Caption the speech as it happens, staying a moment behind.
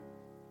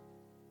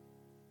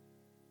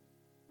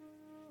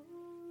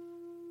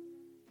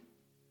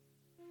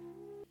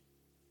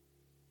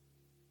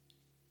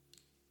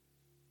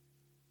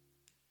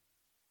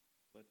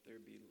there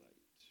be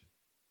light.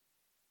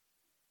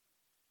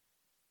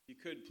 If you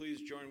could,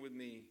 please join with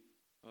me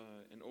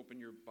and open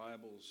your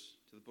Bibles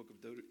to the book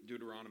of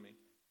Deuteronomy.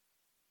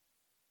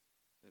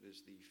 That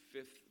is the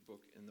fifth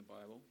book in the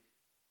Bible,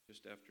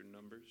 just after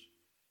Numbers.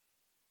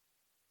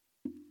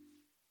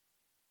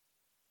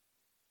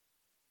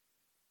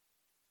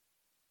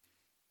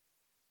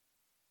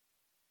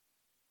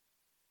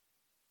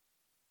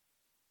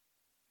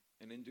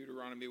 And in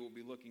Deuteronomy, we'll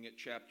be looking at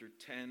chapter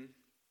 10,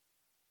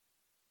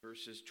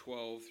 verses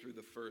 12 through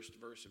the first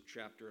verse of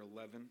chapter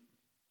 11.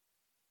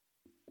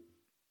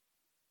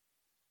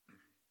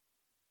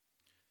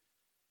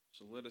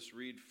 So let us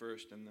read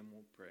first, and then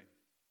we'll pray.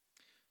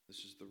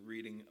 This is the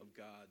reading of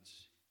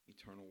God's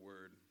eternal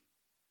word.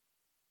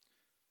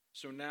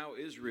 So now,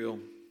 Israel,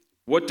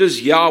 what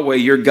does Yahweh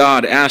your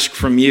God ask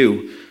from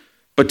you,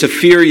 but to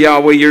fear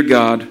Yahweh your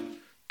God,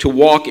 to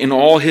walk in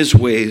all his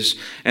ways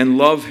and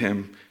love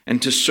him,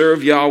 and to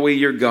serve Yahweh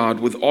your God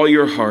with all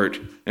your heart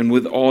and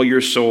with all your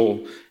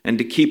soul, and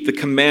to keep the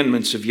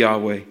commandments of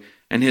Yahweh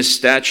and his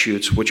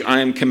statutes, which I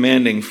am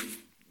commanding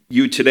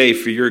you today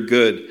for your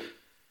good.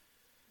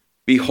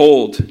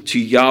 Behold, to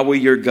Yahweh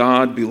your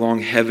God belong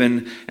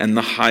heaven and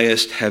the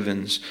highest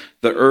heavens,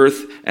 the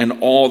earth and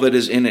all that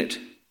is in it.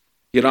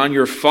 Yet on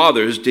your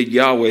fathers did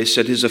Yahweh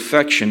set his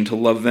affection to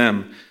love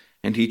them,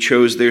 and he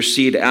chose their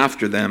seed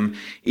after them,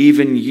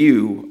 even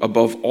you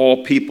above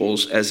all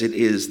peoples as it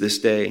is this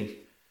day.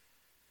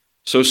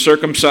 So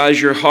circumcise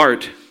your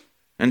heart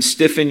and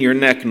stiffen your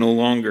neck no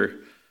longer.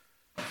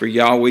 For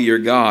Yahweh your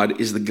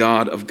God is the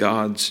God of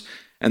gods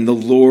and the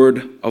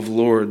Lord of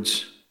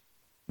lords,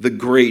 the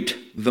great,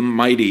 the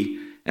mighty,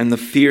 and the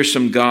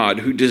fearsome God,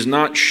 who does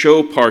not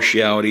show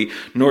partiality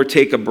nor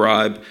take a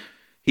bribe.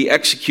 He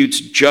executes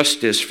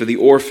justice for the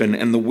orphan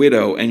and the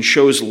widow and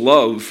shows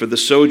love for the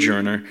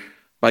sojourner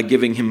by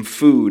giving him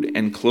food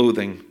and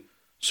clothing.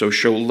 So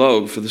show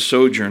love for the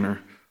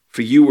sojourner,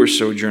 for you were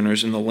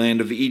sojourners in the land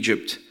of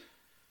Egypt.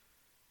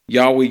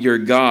 Yahweh your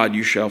God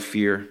you shall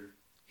fear.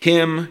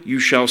 Him you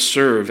shall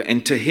serve,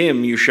 and to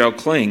him you shall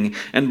cling,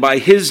 and by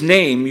his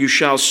name you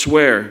shall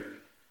swear.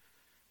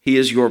 He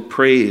is your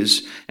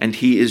praise, and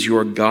he is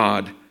your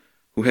God,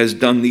 who has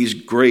done these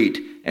great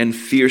and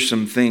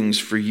fearsome things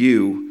for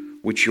you,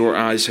 which your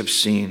eyes have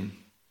seen.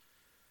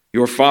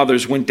 Your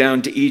fathers went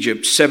down to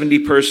Egypt, 70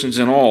 persons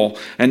in all,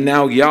 and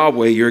now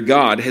Yahweh your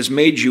God has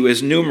made you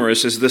as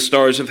numerous as the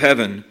stars of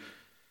heaven.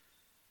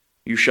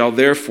 You shall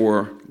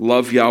therefore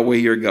love Yahweh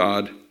your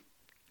God,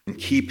 and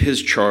keep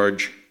his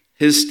charge,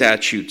 his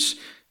statutes,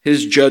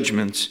 his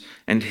judgments,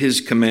 and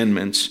his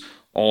commandments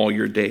all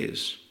your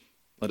days.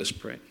 Let us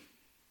pray.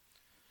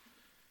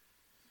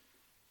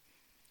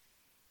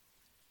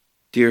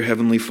 Dear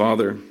Heavenly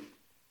Father,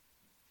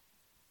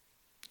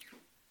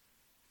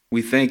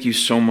 we thank you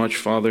so much,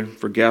 Father,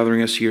 for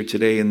gathering us here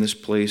today in this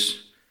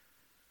place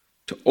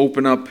to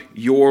open up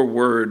your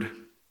word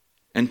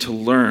and to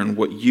learn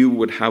what you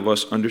would have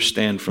us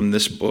understand from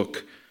this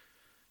book.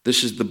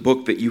 This is the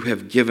book that you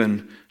have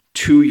given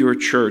to your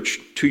church,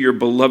 to your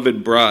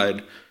beloved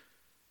bride,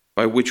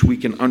 by which we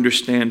can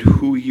understand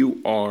who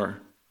you are,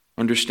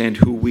 understand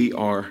who we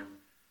are,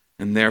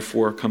 and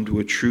therefore come to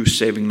a true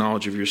saving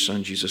knowledge of your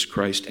Son, Jesus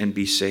Christ, and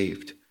be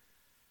saved.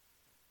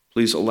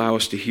 Please allow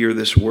us to hear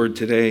this word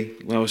today.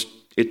 Allow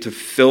it to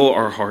fill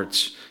our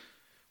hearts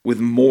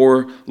with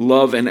more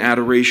love and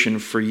adoration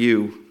for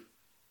you,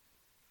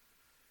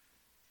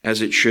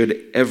 as it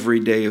should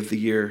every day of the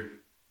year.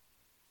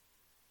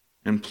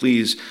 And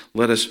please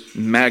let us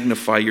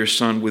magnify your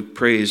Son with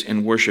praise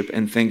and worship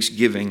and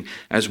thanksgiving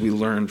as we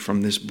learn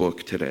from this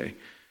book today.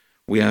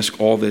 We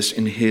ask all this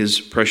in his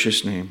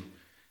precious name.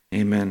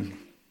 Amen.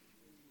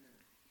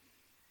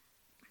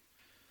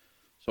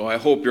 So I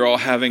hope you're all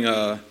having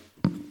a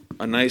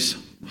nice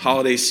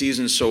holiday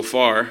season so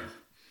far.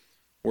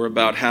 We're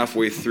about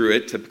halfway through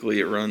it.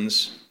 Typically it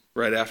runs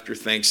right after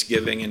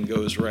Thanksgiving and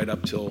goes right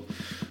up till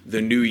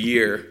the new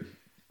year.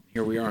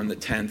 Here we are on the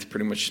 10th,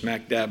 pretty much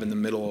smack dab in the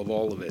middle of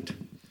all of it.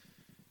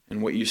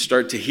 And what you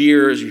start to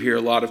hear is you hear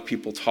a lot of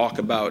people talk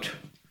about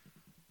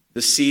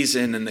the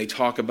season, and they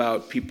talk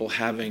about people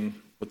having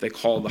what they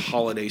call the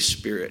holiday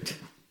spirit.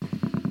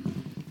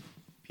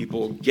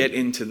 People get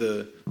into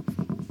the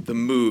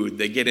mood,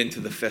 they get into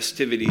the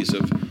festivities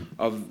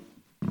of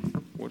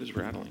what is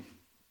rattling?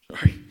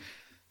 Sorry.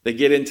 They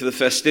get into the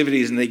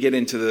festivities and they get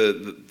into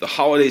the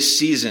holiday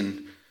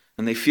season,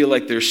 and they feel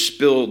like they're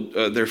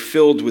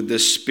filled with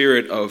this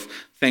spirit of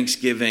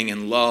thanksgiving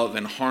and love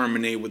and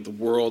harmony with the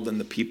world and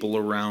the people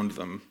around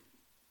them.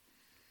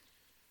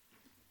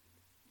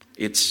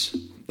 It's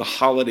the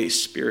holiday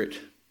spirit.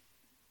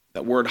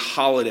 That word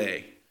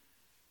holiday,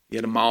 the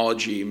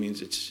etymology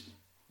means it's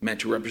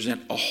meant to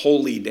represent a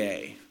holy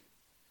day.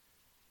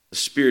 The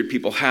spirit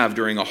people have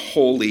during a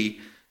holy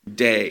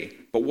day.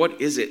 But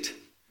what is it?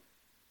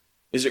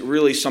 Is it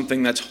really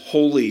something that's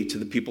holy to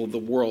the people of the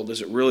world?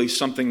 Is it really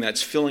something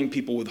that's filling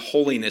people with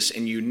holiness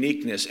and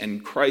uniqueness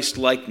and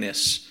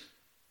Christ-likeness?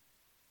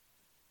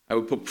 I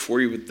would put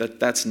before you that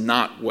that's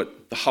not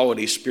what the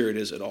holiday spirit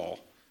is at all.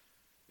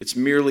 It's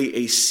merely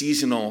a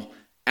seasonal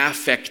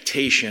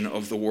affectation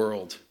of the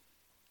world.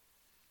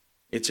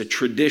 It's a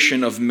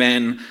tradition of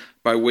men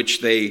by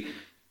which they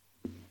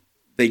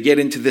get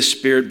into this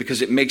spirit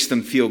because it makes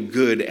them feel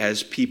good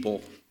as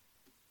people.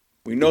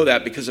 We know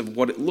that because of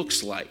what it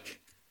looks like.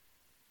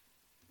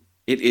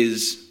 It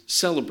is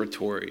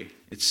celebratory.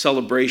 It's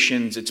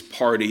celebrations, it's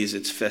parties,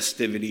 it's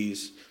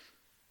festivities.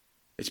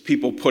 It's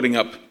people putting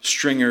up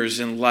stringers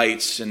and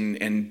lights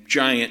and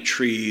giant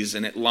trees,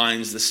 and it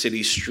lines the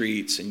city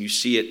streets, and you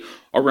see it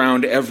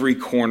around every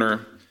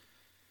corner.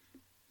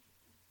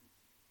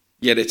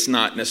 Yet it's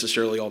not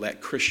necessarily all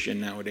that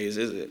Christian nowadays,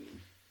 is it?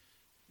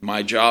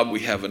 My job,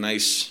 we have a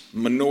nice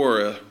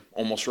menorah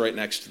almost right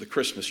next to the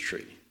Christmas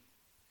tree.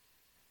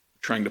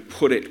 Trying to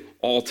put it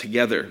all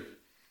together.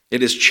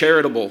 It is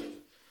charitable.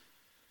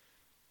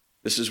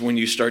 This is when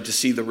you start to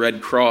see the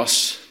Red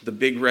Cross, the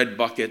big red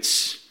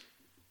buckets.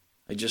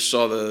 I just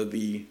saw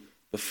the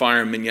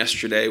firemen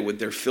yesterday with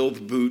their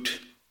filled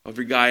boot.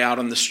 Every guy out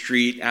on the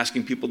street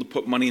asking people to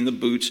put money in the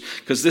boots,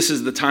 because this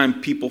is the time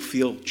people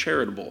feel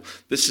charitable.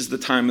 This is the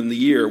time in the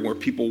year where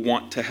people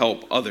want to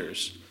help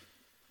others.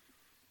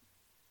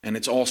 And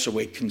it's also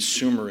a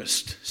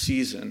consumerist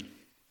season.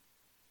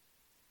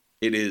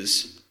 It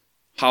is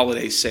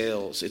holiday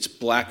sales. It's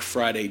Black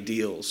Friday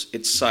deals.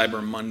 It's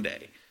Cyber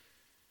Monday.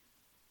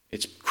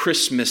 It's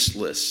Christmas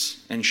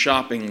lists and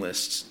shopping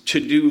lists,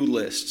 to-do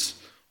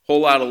lists,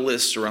 whole lot of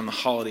lists around the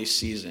holiday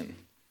season.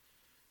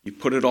 You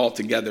put it all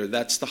together.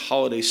 That's the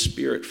holiday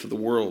spirit for the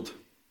world.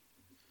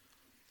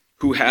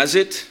 Who has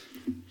it?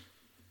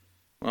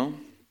 Well,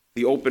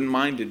 the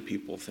open-minded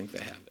people think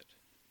they have it.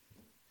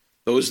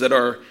 Those that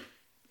are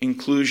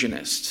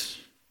inclusionists.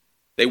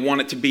 They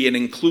want it to be an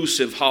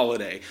inclusive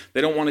holiday.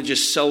 They don't want to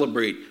just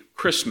celebrate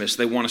Christmas.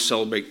 They want to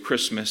celebrate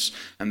Christmas,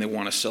 and they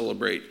want to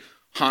celebrate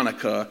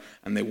Hanukkah,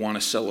 and they want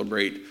to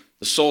celebrate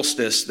the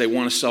solstice. They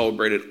want to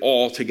celebrate it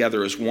all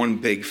together as one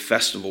big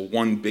festival,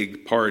 one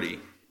big party.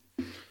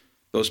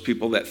 Those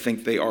people that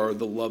think they are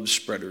the love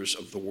spreaders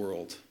of the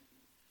world.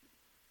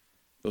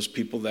 Those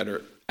people that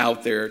are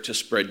out there to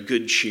spread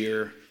good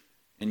cheer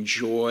and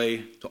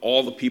joy to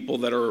all the people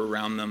that are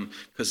around them,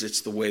 because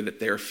it's the way that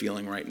they're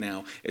feeling right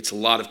now. It's a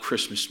lot of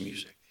Christmas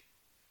music.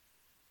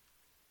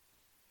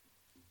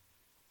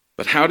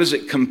 But how does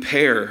it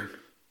compare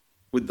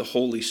with the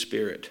Holy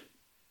Spirit?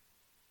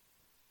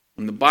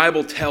 When the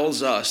Bible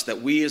tells us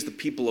that we as the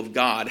people of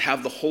God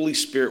have the Holy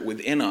Spirit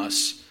within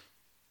us,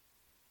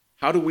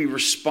 how do we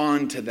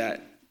respond to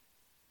that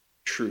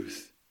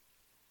truth?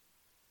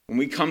 When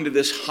we come to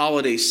this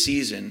holiday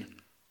season,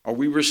 are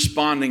we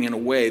responding in a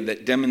way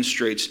that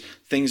demonstrates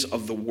things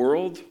of the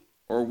world,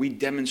 or are we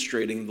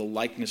demonstrating the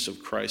likeness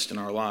of Christ in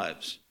our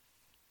lives?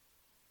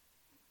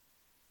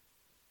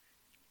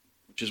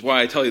 Which is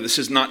why I tell you, this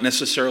is not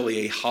necessarily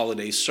a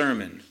holiday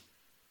sermon.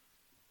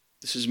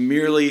 This is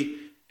merely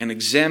an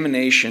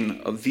examination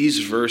of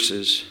these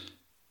verses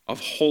of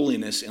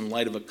holiness in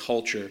light of a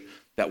culture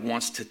that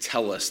wants to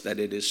tell us that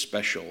it is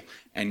special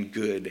and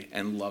good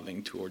and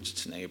loving towards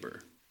its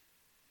neighbor.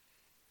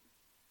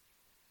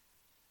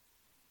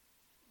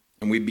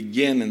 And we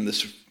begin in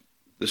this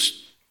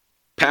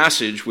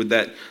passage with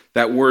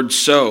that word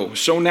so.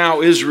 So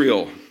now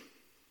Israel.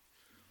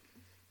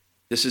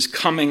 This is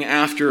coming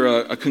after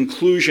a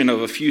conclusion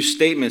of a few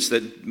statements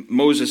that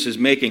Moses is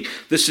making.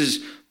 This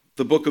is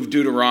the book of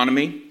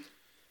Deuteronomy.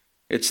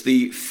 It's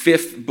the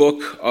fifth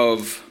book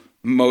of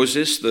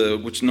Moses,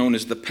 what's known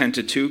as the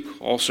Pentateuch,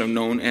 also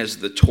known as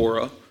the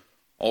Torah,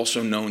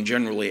 also known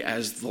generally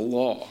as the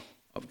law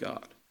of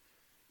God.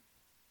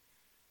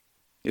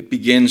 It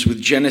begins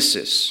with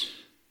Genesis,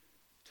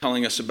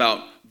 telling us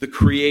about the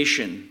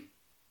creation,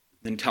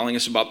 then telling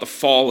us about the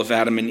fall of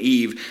Adam and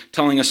Eve,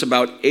 telling us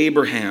about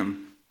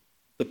Abraham,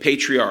 the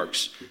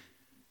patriarchs,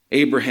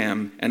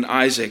 Abraham and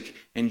Isaac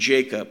and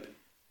Jacob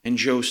and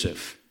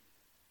Joseph,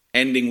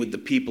 ending with the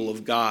people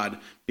of God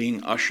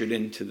being ushered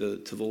into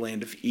the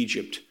land of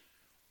Egypt,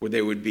 where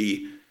they would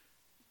be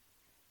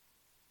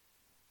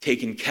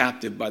taken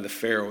captive by the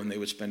Pharaoh and they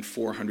would spend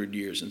 400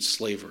 years in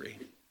slavery.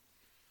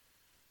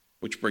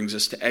 Which brings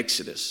us to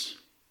Exodus,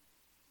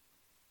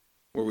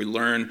 where we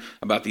learn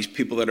about these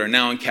people that are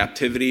now in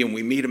captivity, and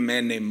we meet a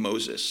man named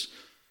Moses.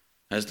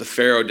 As the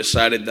Pharaoh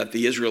decided that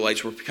the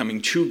Israelites were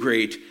becoming too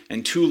great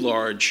and too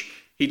large,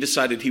 he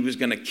decided he was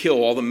going to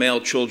kill all the male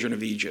children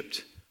of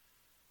Egypt.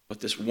 But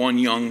this one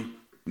young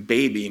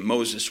baby,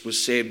 Moses,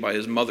 was saved by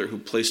his mother, who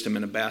placed him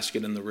in a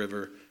basket in the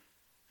river.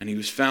 And he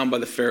was found by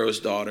the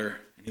Pharaoh's daughter,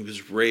 and he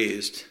was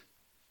raised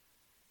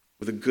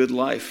with a good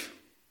life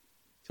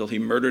till he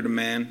murdered a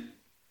man,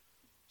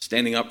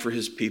 standing up for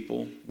his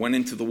people, went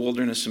into the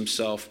wilderness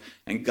himself,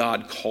 and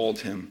God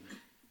called him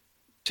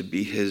to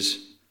be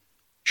his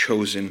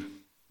chosen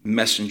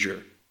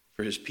messenger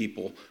for his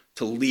people,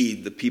 to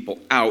lead the people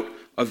out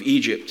of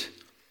Egypt.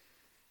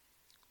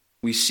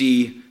 We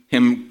see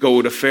him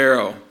go to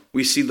Pharaoh.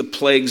 We see the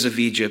plagues of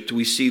Egypt.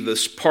 We see the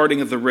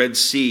parting of the Red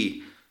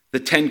Sea, the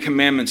 10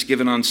 Commandments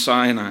given on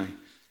Sinai,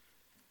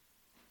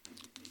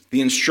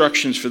 the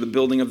instructions for the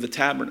building of the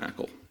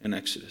tabernacle in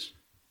Exodus.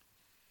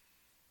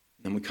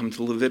 Then we come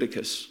to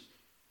Leviticus,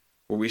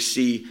 where we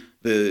see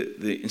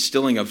the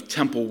instilling of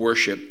temple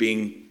worship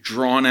being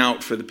drawn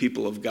out for the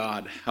people of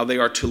God, how they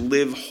are to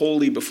live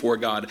holy before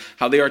God,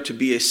 how they are to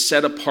be a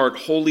set-apart,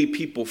 holy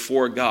people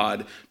for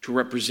God to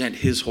represent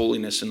his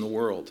holiness in the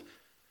world.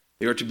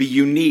 They are to be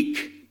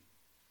unique.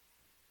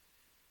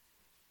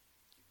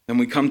 Then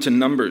we come to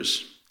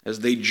Numbers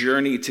as they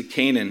journey to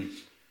Canaan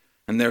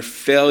and their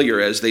failure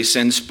as they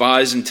send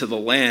spies into the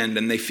land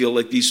and they feel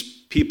like these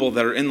people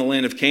that are in the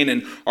land of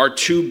Canaan are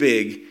too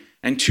big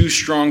and too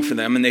strong for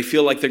them, and they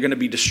feel like they're going to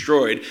be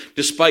destroyed,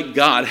 despite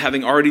God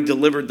having already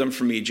delivered them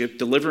from Egypt,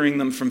 delivering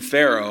them from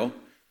Pharaoh,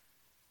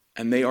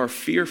 and they are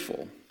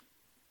fearful.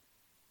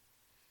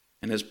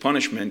 And as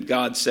punishment,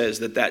 God says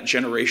that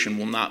generation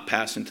will not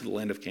pass into the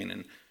land of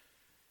Canaan.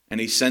 And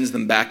he sends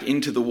them back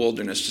into the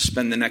wilderness to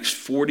spend the next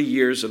 40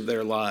 years of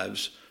their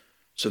lives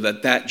so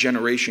that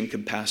generation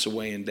could pass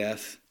away in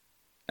death,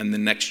 and the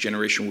next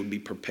generation would be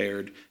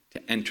prepared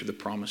to enter the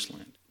promised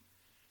land.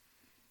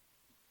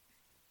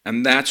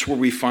 And that's where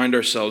we find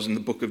ourselves in the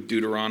book of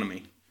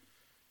Deuteronomy.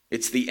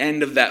 It's the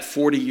end of that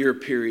 40-year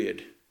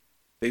period.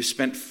 They've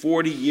spent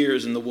 40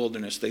 years in the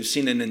wilderness. They've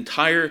seen an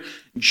entire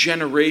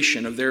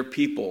generation of their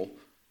people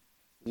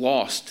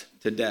lost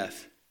to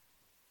death.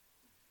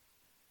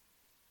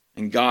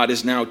 And God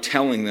is now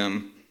telling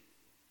them,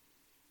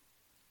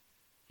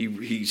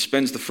 he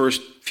spends the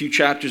first few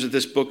chapters of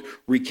this book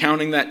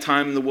recounting that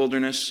time in the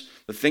wilderness,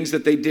 the things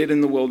that they did in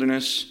the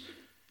wilderness,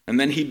 and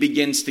then he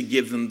begins to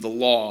give them the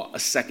law a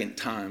second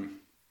time,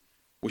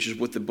 which is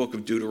what the book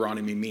of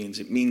Deuteronomy means.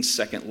 It means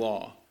second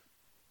law.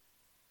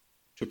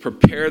 To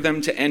prepare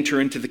them to enter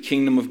into the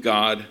kingdom of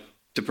God,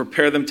 to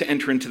prepare them to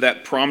enter into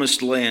that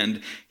promised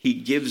land, he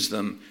gives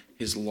them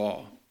his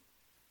law.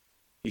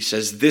 He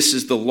says, this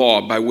is the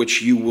law by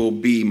which you will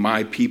be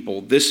my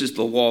people. This is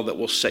the law that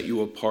will set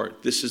you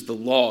apart. This is the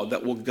law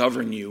that will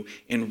govern you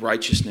in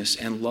righteousness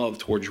and love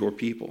towards your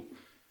people.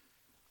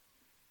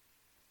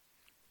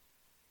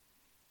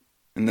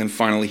 And then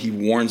finally, he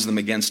warns them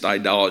against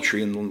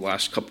idolatry in the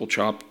last couple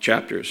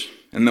chapters.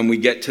 And then we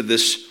get to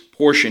this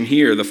portion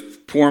here. The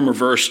former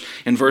verse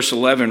in verse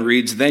 11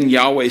 reads, Then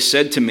Yahweh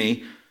said to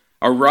me,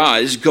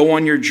 Arise, go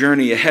on your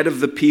journey ahead of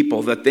the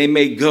people, that they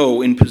may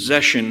go in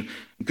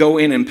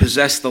and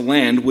possess the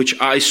land which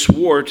I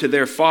swore to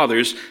their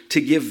fathers to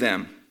give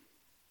them.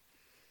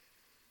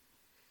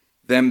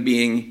 Them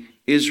being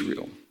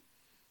Israel,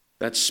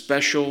 that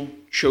special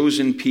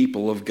chosen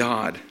people of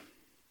God.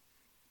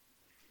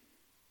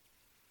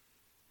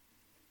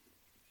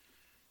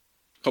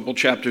 A couple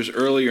chapters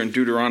earlier in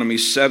Deuteronomy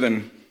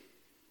 7,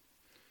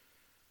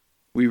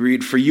 we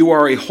read, For you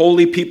are a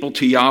holy people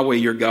to Yahweh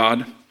your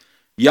God.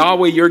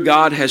 Yahweh your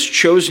God has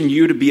chosen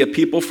you to be a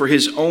people for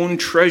his own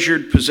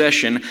treasured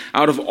possession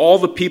out of all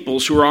the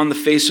peoples who are on the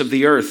face of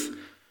the earth.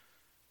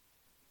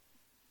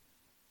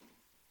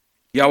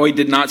 Yahweh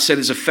did not set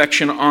his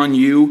affection on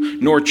you,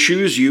 nor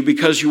choose you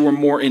because you were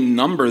more in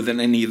number than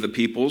any of the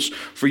peoples,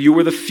 for you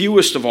were the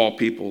fewest of all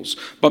peoples.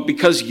 But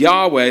because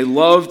Yahweh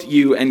loved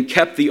you and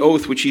kept the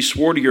oath which he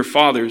swore to your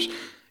fathers,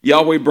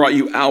 Yahweh brought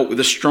you out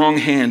with a strong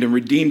hand and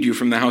redeemed you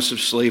from the house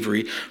of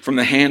slavery, from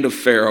the hand of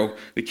Pharaoh,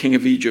 the king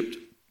of Egypt.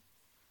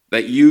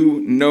 That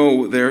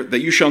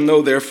you shall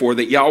know therefore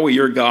that Yahweh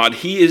your God,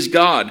 he is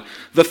God,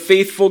 the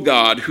faithful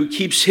God who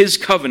keeps his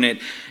covenant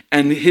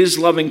and his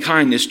loving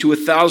kindness to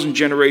 1,000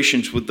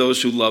 generations with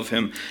those who love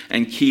him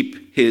and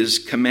keep his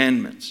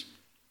commandments.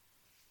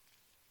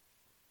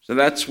 So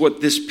that's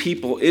what this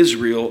people,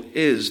 Israel,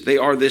 is. They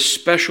are this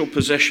special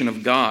possession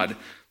of God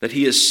that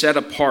he has set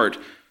apart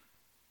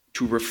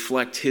to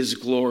reflect his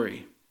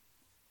glory,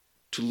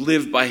 to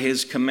live by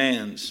his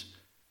commands,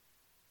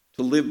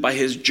 to live by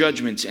his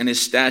judgments and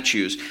his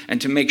statutes.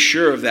 And to make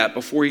sure of that,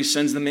 before he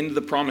sends them into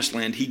the promised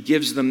land, he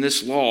gives them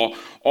this law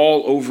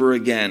all over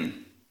again.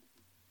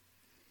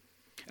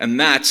 And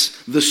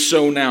that's the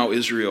so now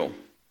Israel.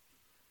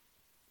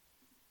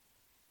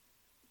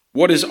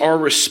 What is our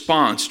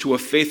response to a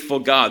faithful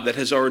God that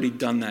has already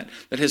done that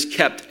has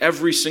kept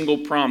every single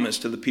promise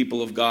to the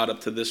people of God up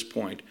to this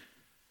point?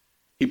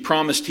 He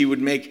promised he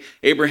would make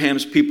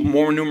Abraham's people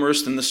more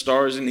numerous than the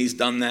stars, and he's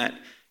done that.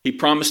 He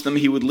promised them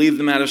he would lead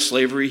them out of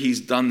slavery.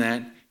 He's done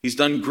that. He's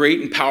done great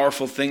and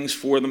powerful things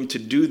for them to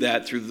do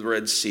that through the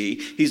Red Sea.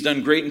 He's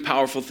done great and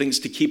powerful things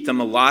to keep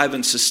them alive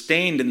and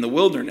sustained in the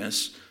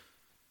wilderness.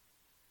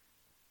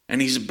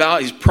 And he's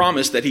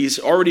promised that he's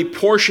already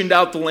portioned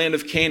out the land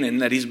of Canaan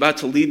that he's about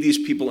to lead these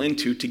people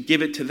into to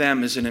give it to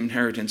them as an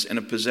inheritance and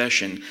a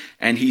possession.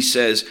 And he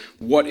says,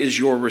 what is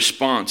your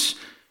response?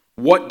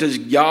 What does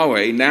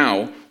Yahweh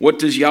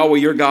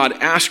your God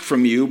ask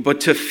from you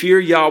but to fear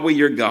Yahweh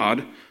your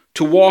God,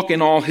 to walk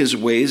in all his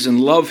ways and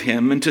love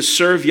him, and to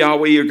serve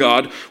Yahweh your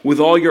God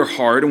with all your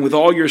heart and with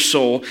all your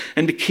soul,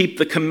 and to keep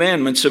the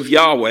commandments of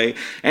Yahweh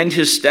and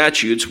his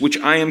statutes, which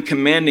I am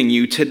commanding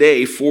you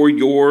today for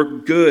your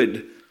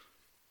good?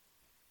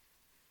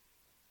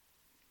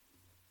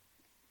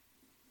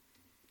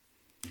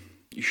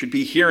 You should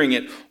be hearing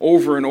it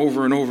over and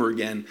over and over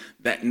again,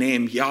 that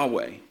name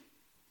Yahweh.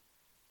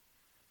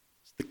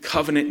 It's The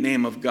covenant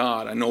name of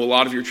God. I know a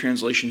lot of your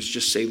translations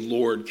just say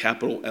Lord,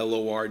 capital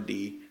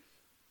L-O-R-D.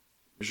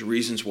 There's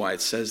reasons why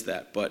it says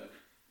that, but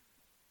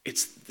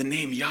it's the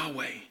name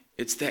Yahweh.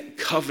 It's that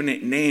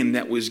covenant name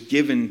that was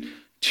given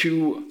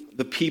to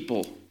the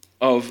people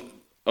of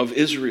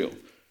Israel.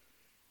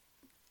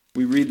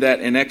 We read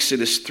that in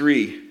Exodus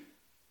 3,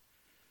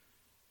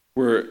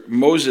 where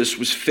Moses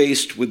was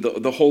faced with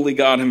the holy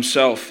God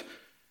himself.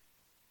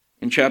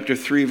 In chapter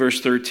 3, verse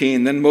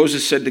 13, then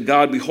Moses said to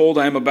God, behold,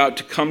 I am about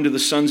to come to the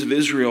sons of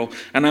Israel,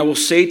 and I will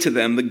say to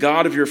them, the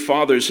God of your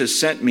fathers has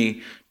sent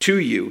me to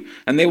you.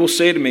 And they will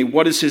say to me,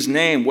 what is his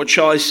name? What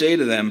shall I say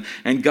to them?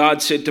 And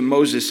God said to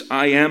Moses,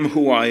 I am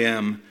who I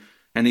am.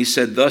 And he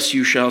said, thus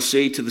you shall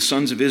say to the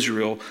sons of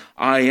Israel,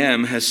 I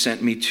am has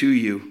sent me to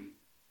you.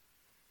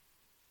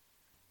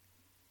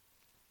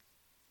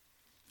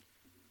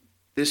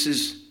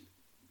 It's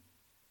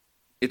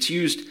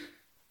used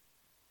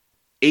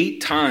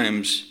 8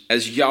 times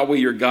as Yahweh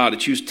your God.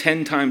 It's used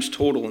 10 times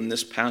total in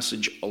this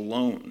passage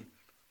alone.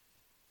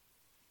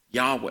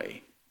 Yahweh,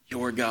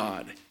 your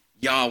God.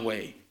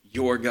 Yahweh,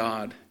 your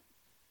God.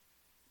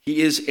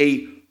 He is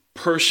a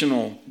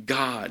personal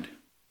God.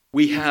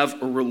 We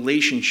have a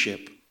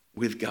relationship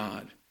with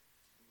God.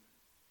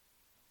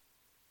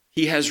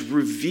 He has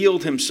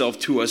revealed himself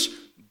to us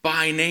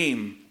by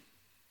name.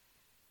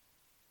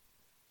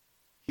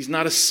 He's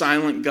not a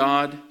silent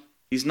God.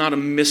 He's not a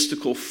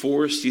mystical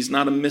force. He's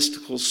not a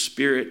mystical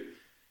spirit.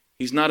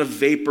 He's not a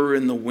vapor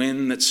in the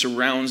wind that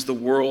surrounds the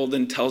world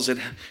and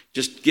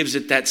just gives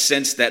it that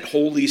sense, that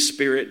Holy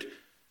Spirit.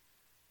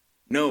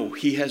 No,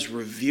 he has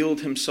revealed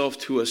himself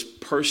to us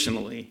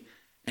personally,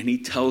 and he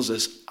tells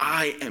us,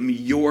 I am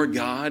your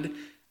God,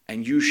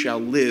 and you shall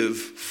live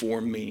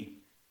for me.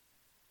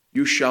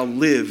 You shall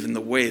live in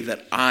the way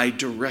that I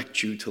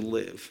direct you to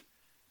live,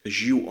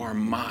 because you are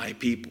my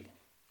people.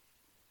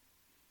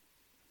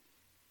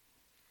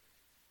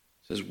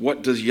 Says,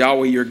 what does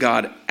Yahweh your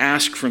God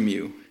ask from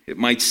you? It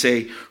might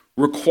say,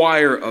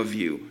 require of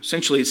you.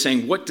 Essentially, it's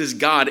saying, what does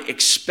God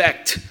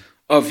expect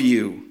of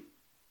you?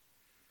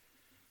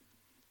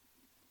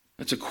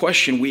 That's a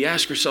question we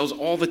ask ourselves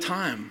all the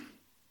time.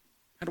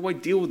 How do I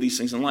deal with these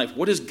things in life?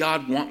 What does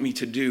God want me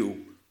to do?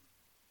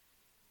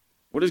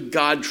 What is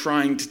God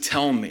trying to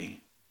tell me?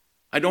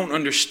 I don't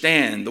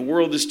understand. The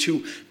world is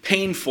too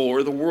painful,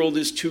 or the world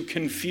is too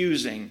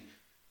confusing.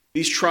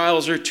 These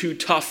trials are too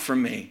tough for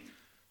me.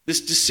 This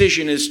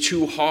decision is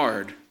too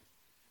hard.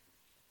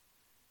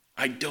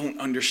 I don't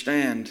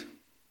understand.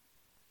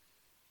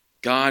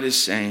 God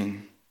is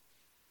saying,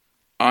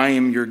 I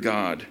am your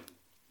God.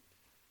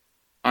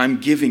 I'm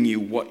giving you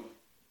what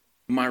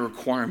my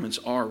requirements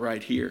are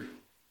right here.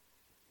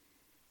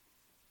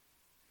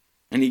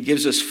 And he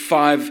gives us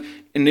 5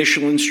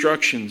 initial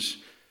instructions: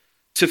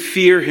 to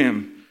fear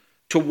him,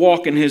 to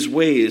walk in his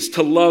ways,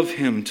 to love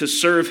him, to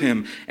serve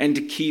him, and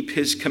to keep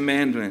his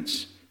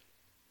commandments.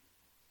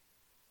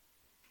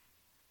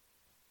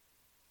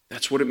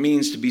 That's what it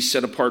means to be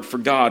set apart for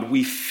God.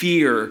 We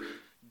fear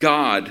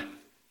God,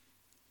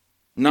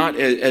 not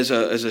as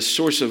a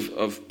source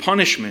of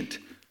punishment,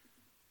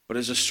 but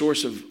as a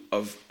source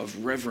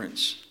of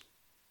reverence.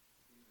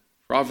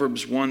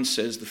 Proverbs 1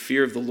 says, the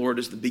fear of the Lord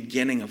is the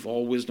beginning of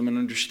all wisdom and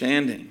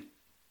understanding.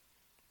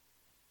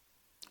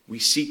 We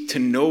seek to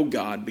know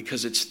God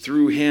because it's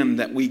through him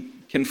that we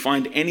can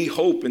find any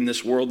hope in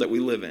this world that we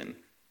live in.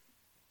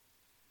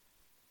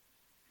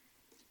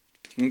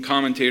 One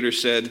commentator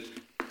said,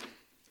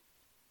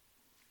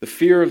 the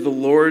fear of the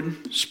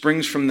Lord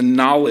springs from the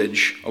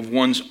knowledge of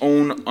one's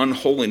own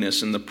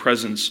unholiness in the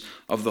presence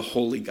of the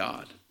holy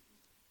God.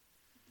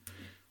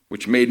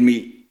 Which made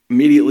me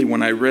immediately,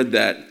 when I read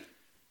that,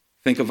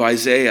 think of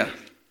Isaiah.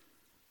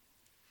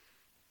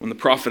 When the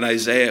prophet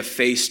Isaiah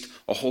faced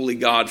a holy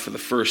God for the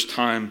first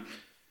time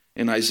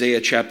in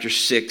Isaiah chapter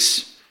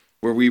 6,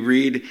 where we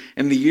read,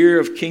 in the year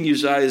of King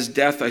Uzziah's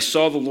death, I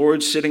saw the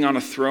Lord sitting on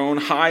a throne,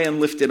 high and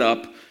lifted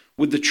up,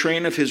 with the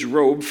train of his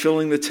robe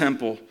filling the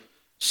temple.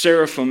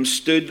 Seraphim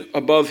stood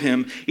above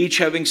him, each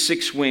having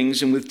 6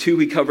 wings, and with 2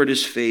 he covered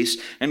his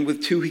face, and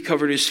with 2 he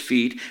covered his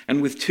feet,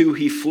 and with 2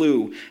 he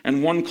flew.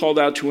 And one called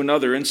out to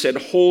another and said,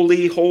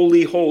 holy,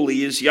 holy,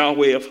 holy is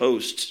Yahweh of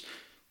hosts.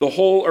 The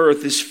whole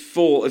earth is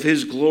full of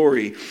his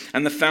glory.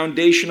 And the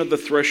foundation of the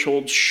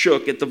threshold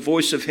shook at the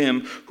voice of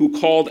him who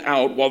called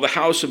out, while the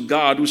house of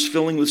God was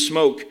filling with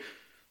smoke.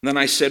 Then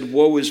I said,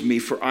 woe is me,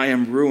 for I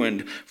am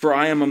ruined, for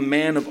I am a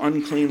man of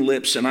unclean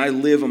lips, and I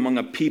live among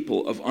a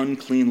people of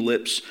unclean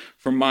lips,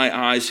 for my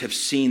eyes have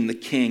seen the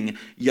King,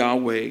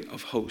 Yahweh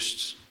of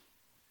hosts.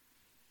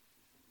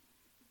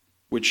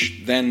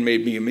 Which then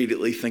made me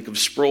immediately think of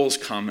Sproul's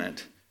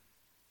comment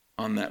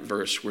on that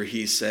verse, where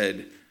he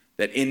said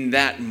that in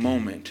that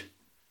moment,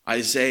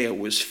 Isaiah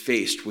was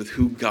faced with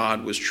who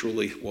God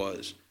truly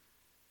was.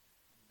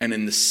 And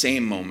in the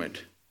same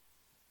moment,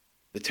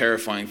 the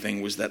terrifying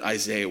thing was that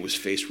Isaiah was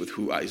faced with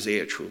who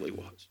Isaiah truly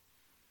was.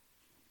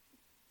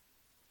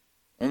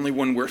 Only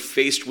when we're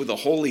faced with a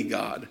holy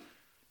God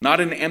Not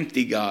an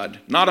empty God,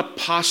 not a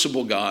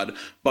possible God,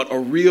 but a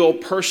real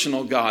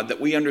personal God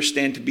that we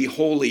understand to be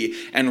holy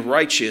and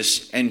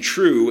righteous and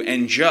true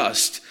and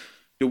just,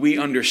 do we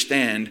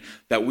understand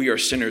that we are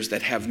sinners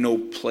that have no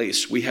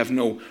place. We have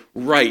no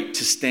right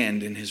to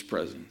stand in his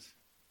presence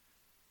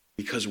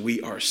because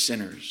we are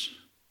sinners.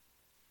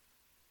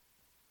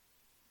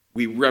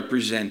 We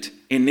represent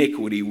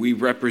iniquity. We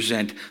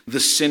represent the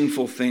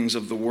sinful things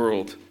of the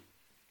world.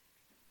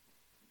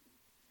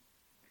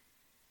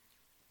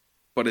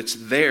 But it's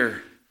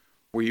there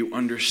where you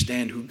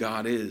understand who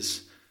God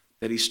is,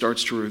 that he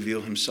starts to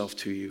reveal himself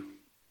to you.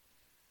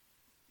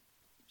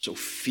 So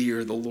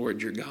fear the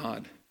Lord your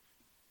God.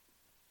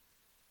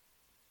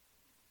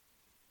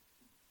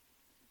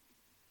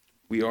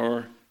 We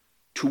are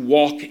to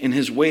walk in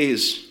his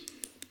ways.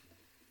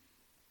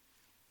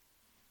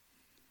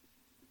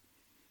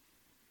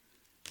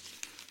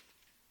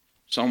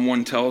 Psalm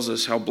 1 tells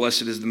us how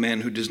blessed is the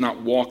man who does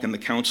not walk in the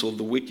counsel of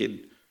the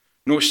wicked,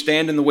 nor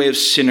stand in the way of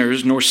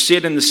sinners, nor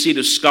sit in the seat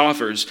of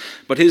scoffers,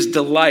 but his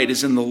delight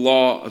is in the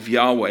law of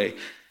Yahweh,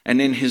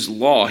 and in his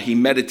law he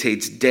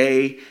meditates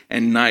day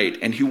and night,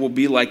 and he will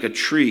be like a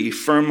tree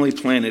firmly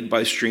planted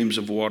by streams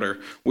of water,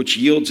 which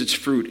yields its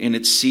fruit in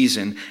its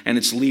season, and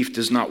its leaf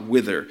does not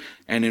wither,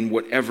 and in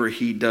whatever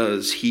he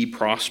does, he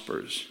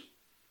prospers.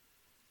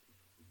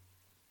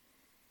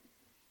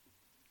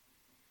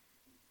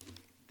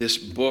 This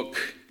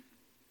book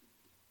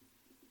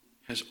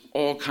has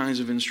all kinds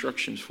of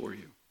instructions for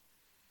you.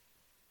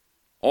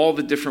 All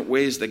the different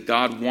ways that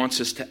God wants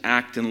us to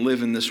act and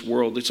live in this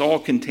world. It's all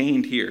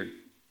contained here.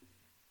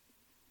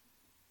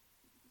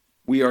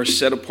 We are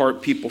set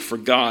apart people for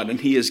God, and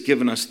he has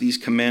given us these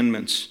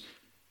commandments.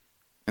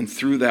 And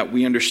through that,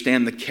 we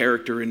understand the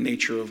character and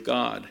nature of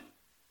God.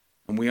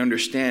 And we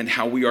understand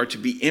how we are to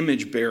be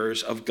image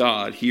bearers of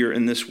God here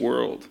in this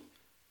world.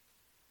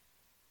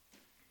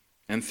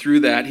 And through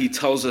that, he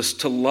tells us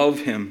to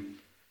love him.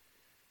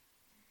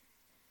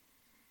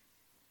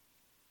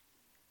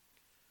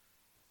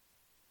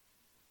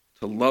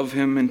 To love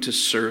him and to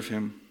serve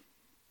him.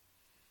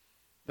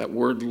 That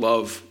word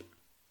love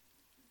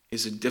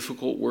is a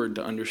difficult word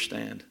to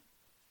understand.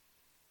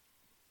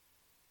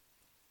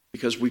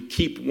 Because we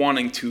keep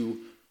wanting to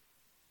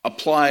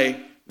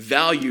apply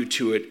value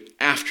to it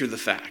after the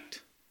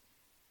fact.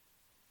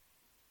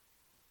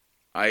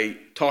 I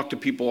talk to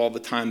people all the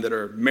time that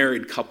are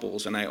married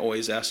couples, and I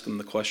always ask them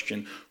the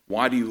question,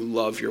 why do you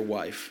love your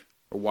wife?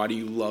 Or why do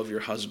you love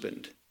your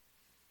husband?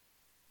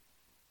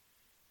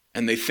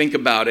 And they think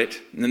about it,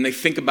 and then they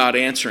think about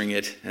answering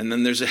it, and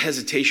then there's a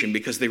hesitation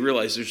because they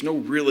realize there's no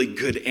really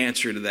good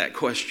answer to that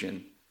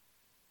question.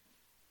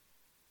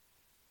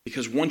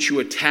 Because once you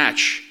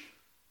attach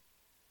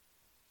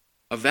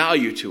a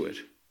value to it,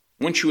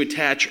 once you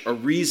attach a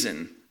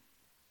reason,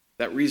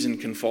 that reason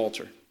can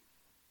falter.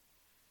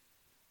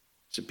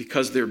 Is it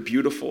because they're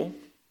beautiful?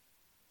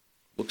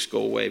 Looks go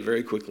away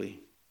very quickly.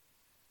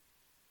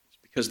 Is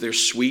it because they're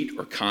sweet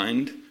or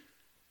kind?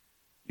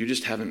 You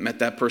just haven't met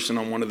that person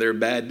on one of their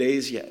bad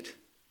days yet.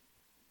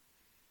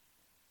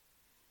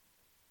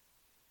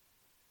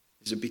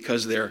 Is it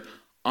because they're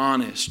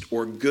honest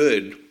or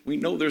good? We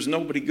know there's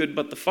nobody good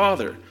but the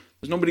Father.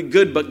 There's nobody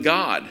good but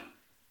God.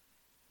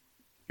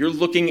 You're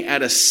looking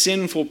at a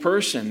sinful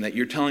person that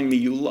you're telling me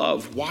you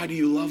love. Why do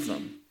you love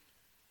them?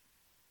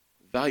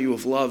 The value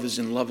of love is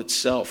in love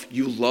itself.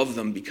 You love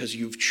them because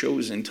you've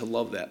chosen to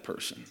love that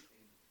person.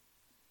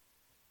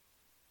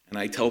 And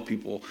I tell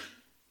people,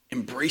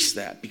 embrace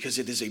that because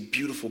it is a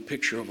beautiful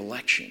picture of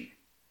election.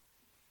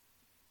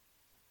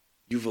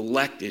 You've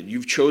elected,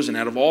 you've chosen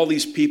out of all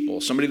these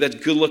people, somebody that's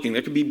good looking.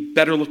 There could be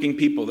better looking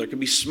people. There could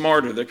be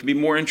smarter. There could be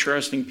more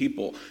interesting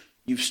people.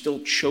 You've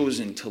still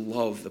chosen to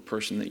love the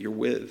person that you're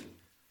with.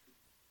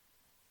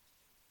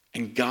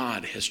 And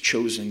God has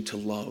chosen to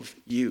love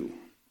you.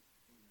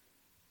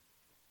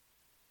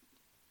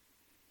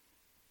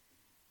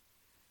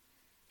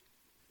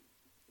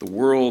 The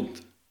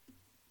world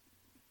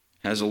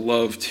has a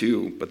love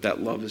too, but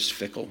that love is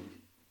fickle.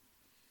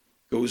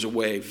 Goes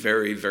away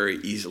very, very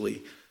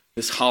easily.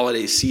 This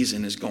holiday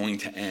season is going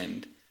to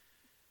end.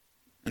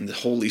 And the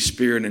Holy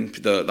Spirit and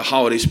the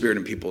holiday spirit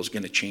in people is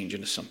going to change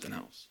into something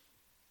else.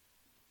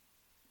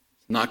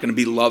 It's not going to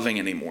be loving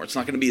anymore. It's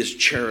not going to be as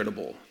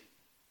charitable.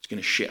 It's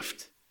going to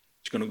shift.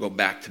 It's going to go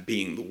back to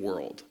being the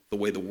world, the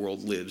way the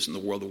world lives and the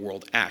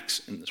world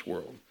acts in this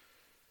world.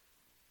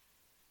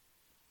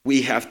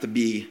 We have to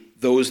be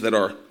those that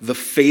are the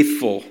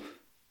faithful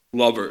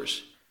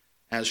lovers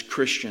as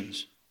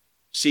Christians.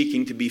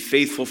 Seeking to be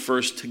faithful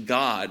first to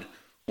God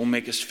will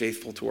make us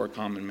faithful to our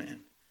common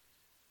man.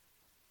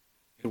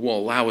 It will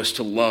allow us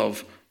to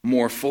love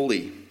more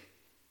fully.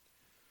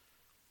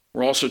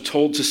 We're also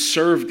told to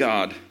serve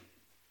God.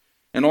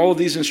 And all of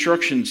these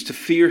instructions to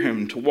fear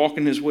him, to walk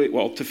in his way,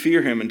 to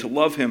fear him and to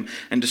love him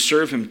and to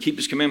serve him, to keep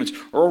his commandments,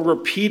 are all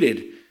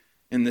repeated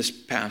in this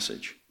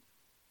passage.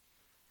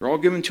 They're all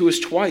given to us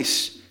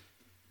twice.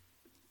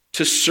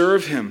 To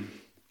serve him.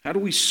 How do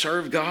we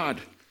serve God?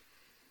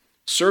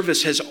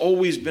 Service has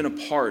always been a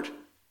part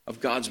of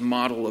God's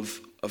model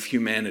of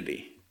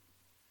humanity.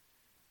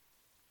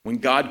 When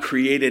God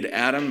created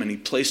Adam and he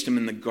placed him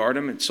in the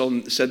garden, it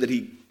said that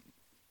he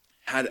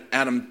had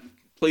Adam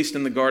placed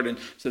in the garden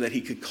so that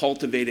he could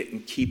cultivate it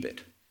and keep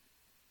it.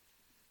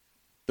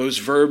 Those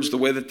verbs, the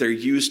way that they're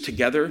used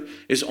together,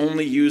 is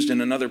only used in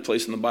another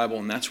place in the Bible,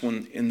 and that's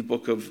when in the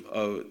book of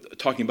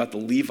talking about the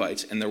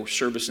Levites and their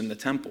service in the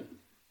temple.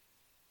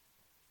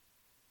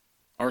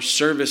 Our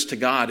service to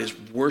God is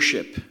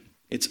worship.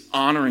 It's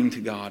honoring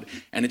to God,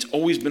 and it's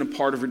always been a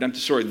part of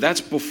redemptive story.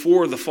 That's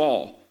before the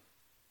fall.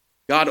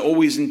 God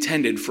always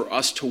intended for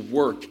us to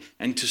work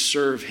and to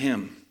serve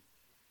him,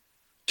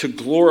 to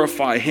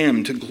glorify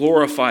him, to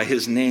glorify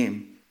his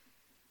name.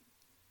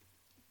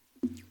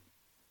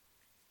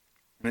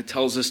 And it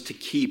tells us to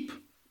keep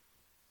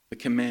the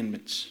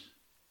commandments.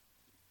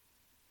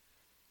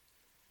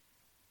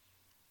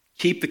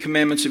 Keep the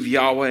commandments of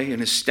Yahweh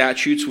and his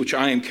statutes, which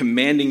I am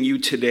commanding you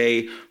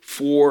today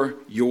for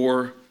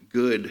your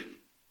good.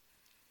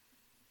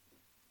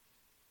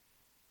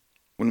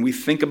 When we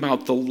think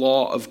about the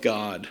law of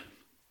God,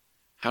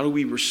 how do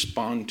we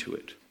respond to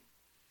it?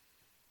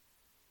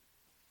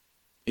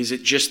 Is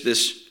it just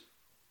this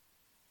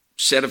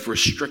set of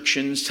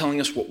restrictions telling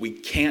us what we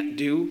can't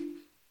do?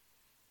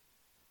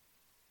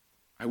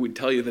 I would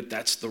tell you that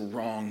that's the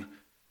wrong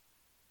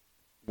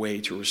way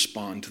to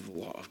respond to the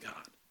law of God.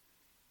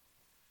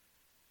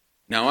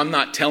 Now, I'm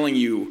not telling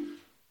you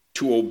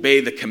to obey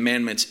the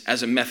commandments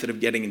as a method of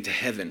getting into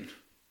heaven.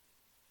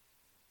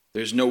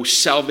 There's no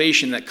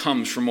salvation that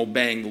comes from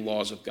obeying the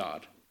laws of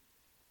God.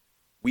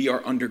 We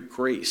are under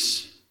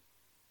grace.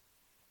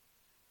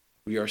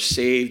 We are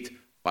saved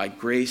by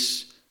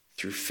grace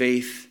through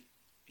faith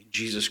in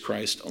Jesus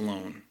Christ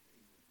alone.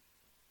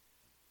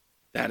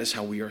 That is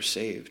how we are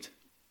saved.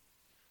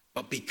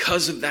 But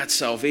because of that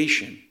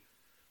salvation,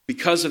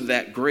 because of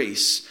that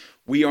grace,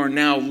 we are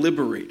now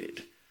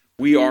liberated.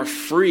 We are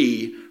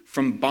free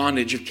from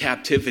bondage of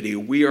captivity.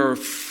 We are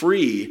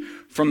free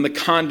from the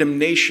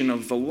condemnation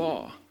of the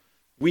law.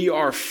 We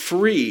are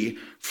free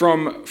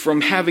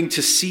from having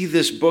to see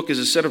this book as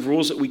a set of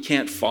rules that we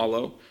can't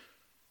follow,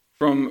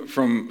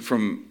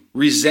 from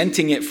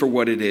resenting it for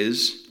what it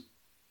is.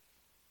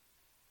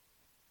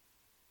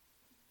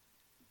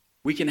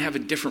 We can have a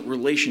different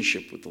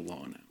relationship with the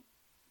law now.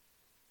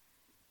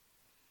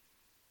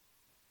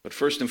 But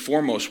first and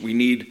foremost, we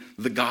need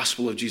the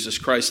gospel of Jesus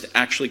Christ to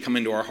actually come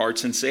into our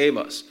hearts and save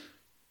us.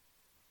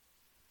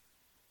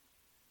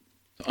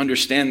 To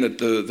understand that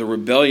the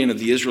rebellion of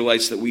the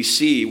Israelites that we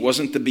see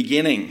wasn't the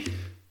beginning.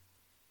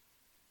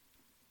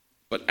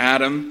 But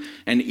Adam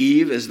and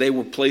Eve, as they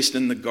were placed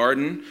in the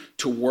garden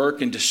to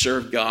work and to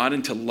serve God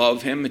and to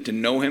love him and to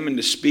know him and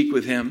to speak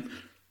with him,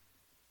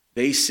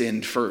 they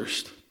sinned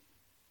first.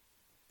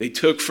 They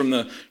took from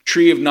the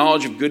tree of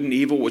knowledge of good and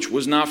evil, which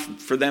was not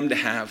for them to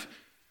have.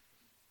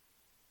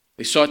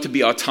 They sought to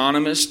be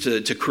autonomous,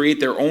 to create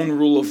their own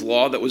rule of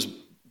law that was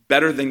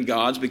better than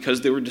God's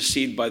because they were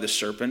deceived by the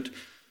serpent.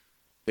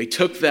 They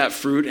took that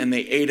fruit and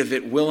they ate of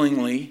it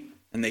willingly,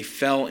 and they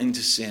fell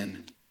into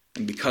sin.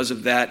 And because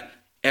of that,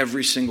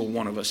 every single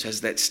one of us has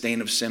that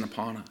stain of sin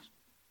upon us.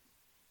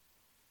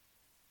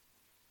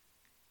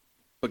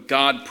 But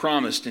God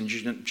promised in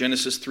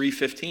Genesis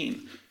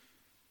 3:15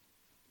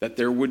 that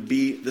there would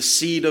be the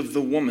seed of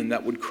the woman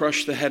that would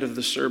crush the head of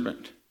the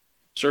serpent.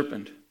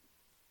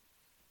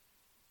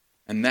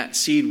 And that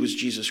seed was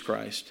Jesus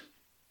Christ.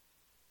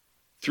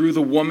 Through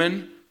the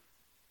woman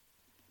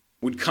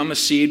would come a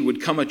seed,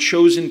 would come a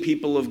chosen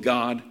people of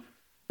God,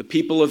 the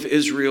people of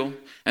Israel,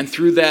 and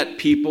through that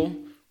people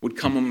would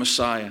come a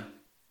Messiah,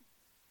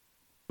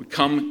 would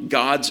come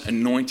God's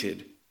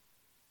anointed,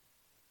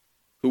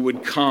 who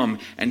would come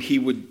and he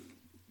would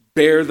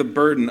bear the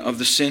burden of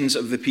the sins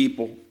of the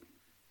people.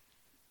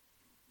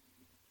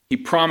 He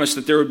promised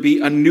that there would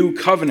be a new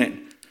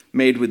covenant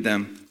made with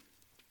them.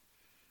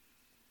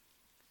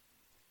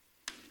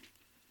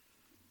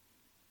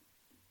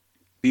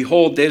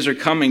 Behold, days are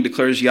coming,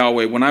 declares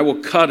Yahweh, when I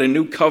will cut a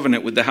new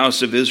covenant with the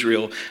house of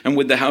Israel and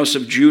with the house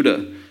of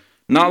Judah,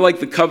 not like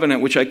the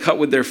covenant which I cut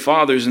with their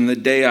fathers in the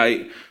day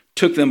I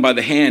took them by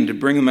the hand to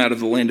bring them out of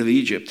the land of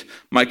Egypt,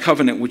 my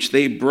covenant which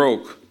they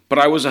broke. But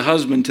I was a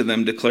husband to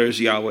them, declares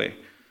Yahweh.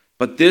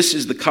 But this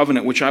is the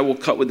covenant which I will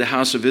cut with the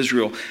house of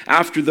Israel.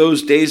 After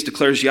those days,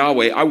 declares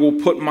Yahweh, I will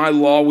put my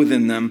law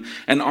within them,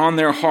 and on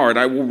their heart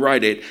I will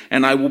write it,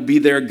 and I will be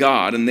their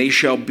God, and they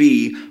shall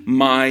be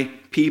my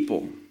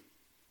people.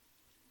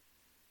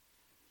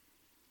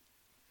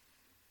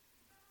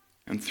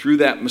 And through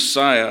that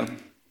Messiah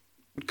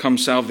would come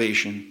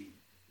salvation.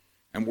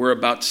 And we're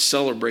about to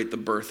celebrate the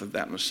birth of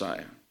that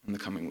Messiah in the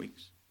coming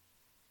weeks.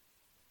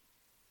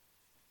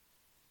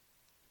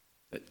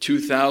 That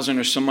 2,000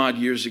 or some odd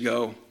years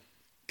ago,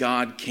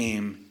 God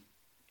came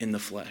in the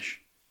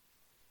flesh.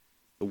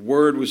 The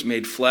Word was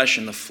made flesh,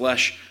 and the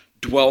flesh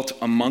dwelt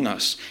among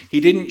us. He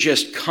didn't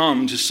just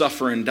come to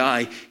suffer and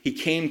die. He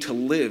came to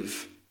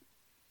live.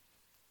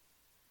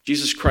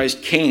 Jesus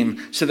Christ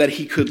came so that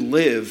he could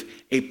live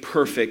a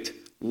perfect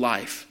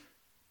life,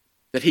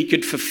 that he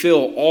could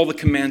fulfill all the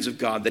commands of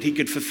God, that he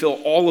could fulfill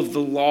all of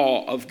the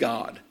law of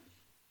God,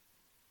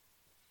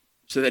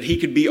 so that he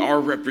could be our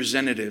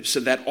representative, so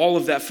that all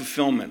of that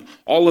fulfillment,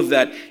 all of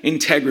that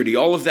integrity,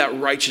 all of that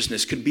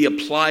righteousness could be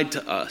applied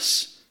to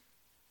us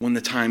when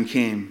the time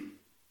came.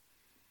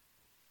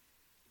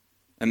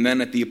 And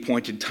then at the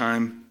appointed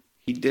time,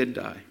 he did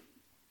die.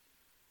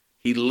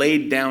 He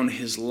laid down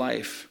his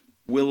life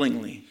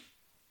willingly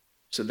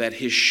so that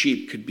his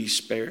sheep could be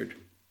spared.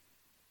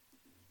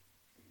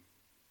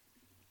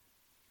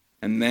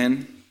 And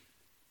then,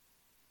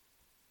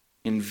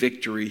 in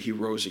victory, he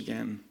rose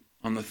again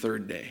on the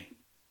third day.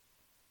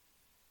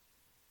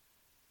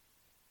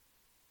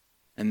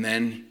 And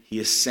then he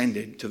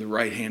ascended to the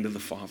right hand of the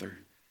Father,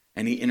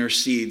 and he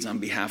intercedes on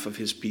behalf of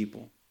his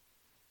people.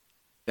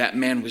 That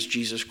man was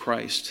Jesus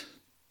Christ.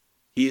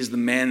 He is the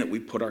man that we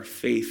put our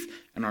faith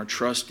and our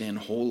trust in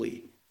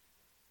wholly.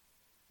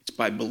 It's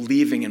by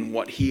believing in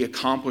what he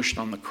accomplished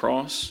on the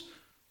cross,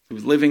 through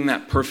living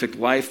that perfect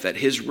life, that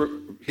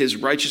his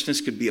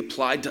righteousness could be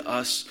applied to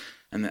us,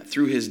 and that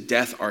through his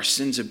death our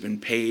sins have been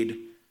paid,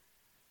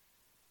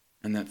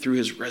 and that through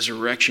his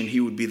resurrection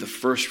he would be the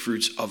first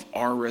fruits of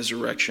our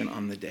resurrection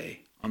on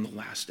the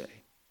last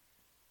day.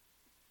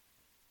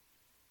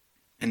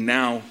 And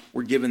now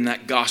we're given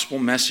that gospel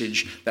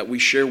message that we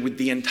share with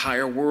the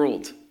entire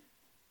world.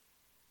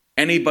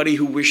 Anybody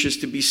who wishes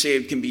to be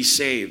saved can be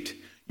saved.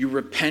 You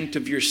repent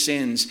of your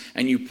sins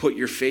and you put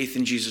your faith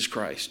in Jesus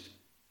Christ.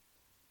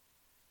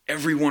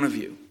 Every one of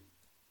you.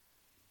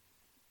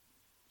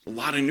 There's a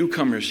lot of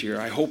newcomers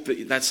here. I hope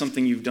that that's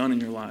something you've done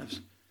in your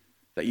lives.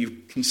 That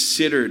you've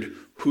considered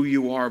who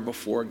you are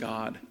before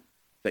God.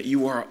 That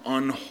you are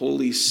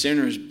unholy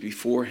sinners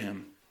before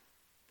him.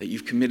 That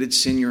you've committed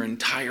sin your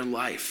entire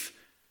life.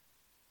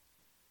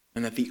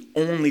 And that the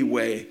only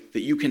way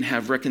that you can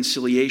have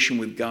reconciliation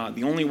with God,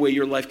 the only way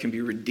your life can be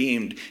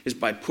redeemed, is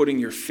by putting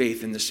your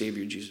faith in the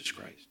Savior Jesus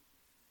Christ.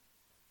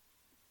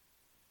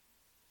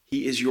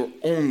 He is your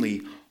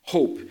only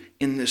hope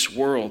in this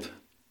world.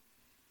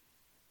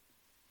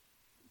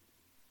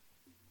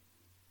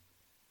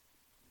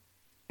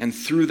 And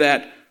through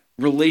that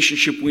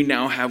relationship we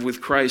now have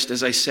with Christ,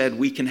 as I said,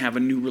 we can have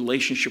a new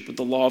relationship with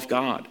the law of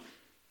God.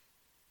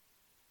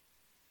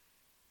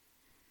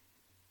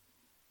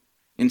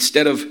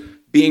 Instead of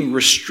being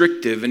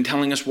restrictive and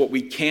telling us what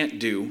we can't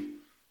do,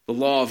 the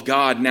law of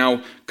God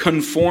now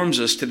conforms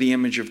us to the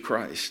image of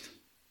Christ.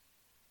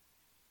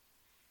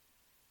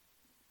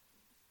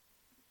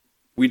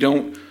 We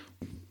don't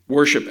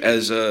worship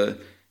as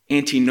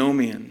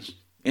antinomians.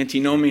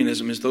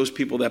 Antinomianism is those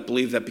people that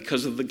believe that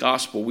because of the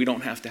gospel, we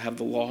don't have to have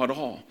the law at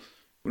all.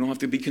 We don't have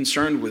to be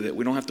concerned with it.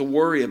 We don't have to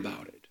worry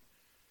about it.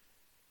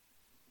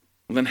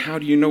 Well, then how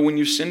do you know when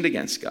you sinned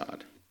against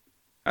God?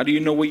 How do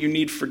you know what you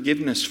need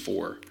forgiveness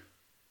for?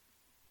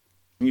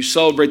 When you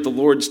celebrate the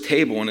Lord's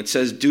table and it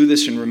says, do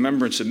this in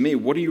remembrance of me,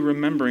 what are you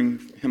remembering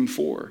him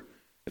for?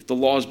 If the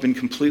law has been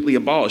completely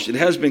abolished, it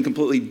has been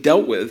completely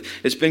dealt with.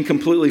 It's been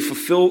completely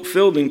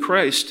fulfilled in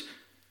Christ.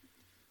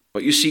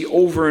 But you see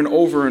over and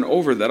over and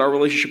over that our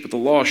relationship with the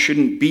law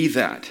shouldn't be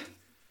that.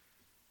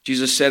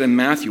 Jesus said in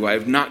Matthew, I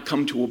have not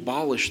come to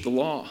abolish the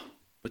law,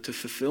 but to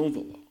fulfill the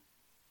law.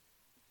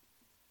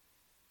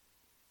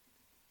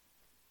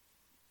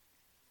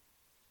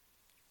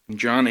 In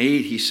John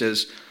 8, he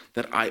says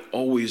that I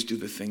always do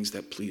the things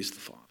that please the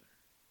Father.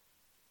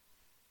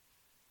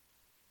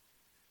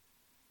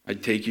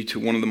 I'd take you to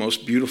one of the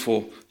most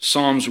beautiful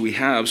Psalms we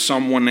have,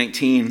 Psalm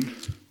 119,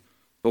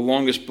 the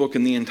longest book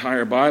in the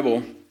entire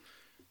Bible,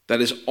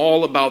 that is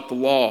all about the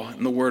law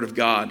and the Word of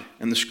God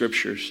and the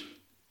Scriptures.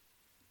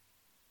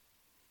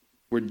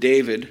 Where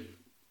David,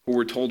 who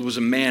we're told was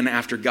a man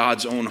after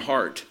God's own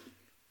heart,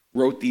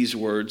 wrote these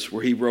words,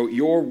 where he wrote,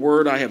 your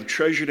word I have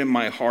treasured in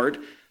my heart,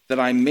 that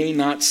I may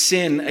not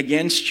sin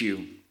against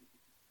you.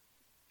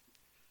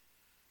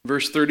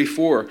 Verse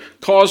 34,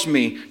 cause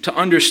me to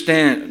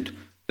understand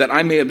that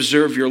I may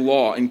observe your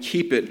law and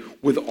keep it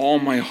with all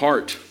my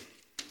heart.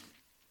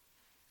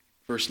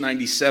 Verse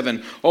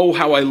 97, oh,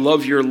 how I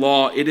love your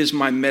law. It is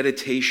my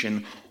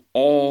meditation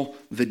all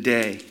the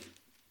day.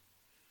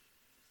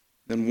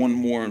 Then one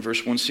more in verse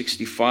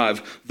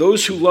 165,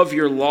 those who love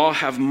your law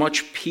have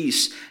much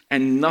peace,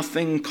 and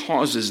nothing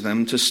causes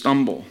them to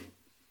stumble.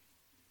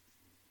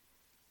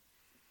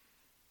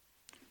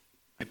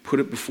 I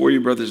put it before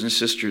you, brothers and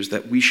sisters,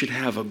 that we should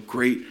have a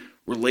great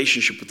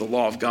relationship with the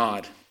law of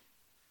God.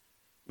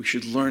 We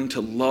should learn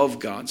to love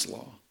God's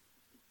law,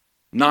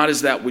 not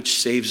as that which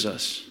saves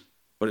us,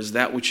 but as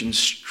that which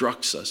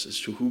instructs us as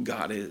to who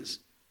God is,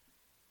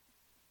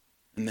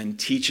 and then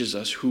teaches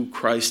us who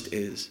Christ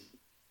is,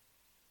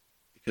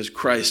 because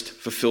Christ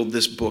fulfilled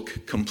this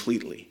book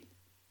completely,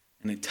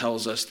 and it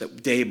tells us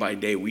that day by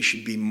day we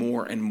should be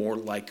more and more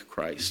like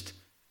Christ.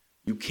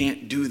 You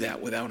can't do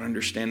that without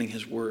understanding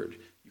his word.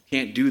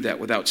 Can't do that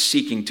without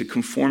seeking to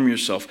conform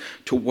yourself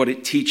to what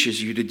it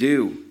teaches you to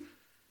do.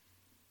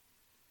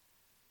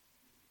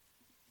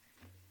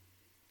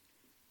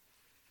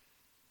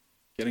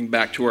 Getting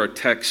back to our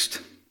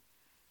text.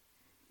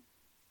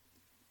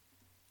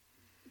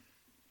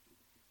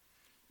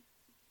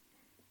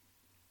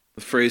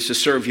 The phrase to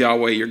serve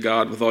Yahweh your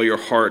God with all your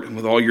heart and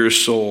with all your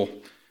soul.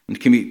 and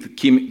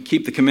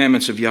keep the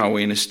commandments of Yahweh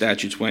and his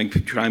statutes,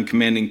 which I am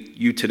commanding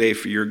you today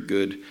for your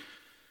good.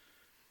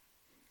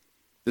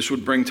 This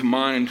would bring to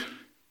mind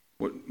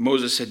what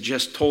Moses had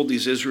just told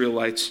these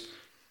Israelites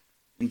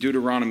in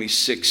Deuteronomy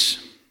 6.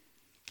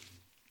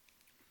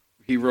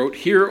 He wrote,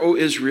 "Hear, O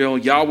Israel,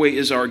 Yahweh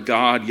is our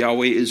God,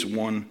 Yahweh is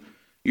one.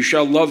 You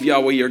shall love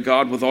Yahweh your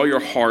God with all your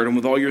heart and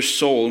with all your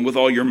soul and with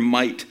all your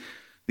might.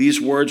 These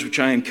words which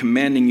I am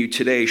commanding you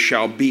today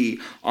shall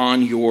be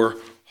on your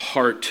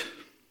heart."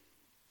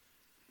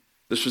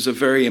 This was a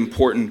very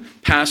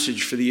important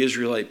passage for the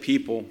Israelite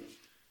people,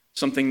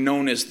 something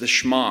known as the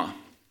Shema,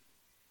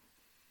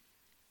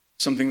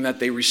 something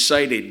that they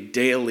recited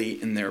daily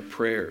in their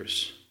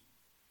prayers.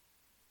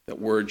 That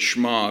word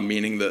Shema,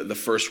 meaning the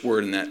first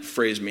word in that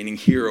phrase, meaning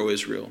hear, O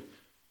Israel.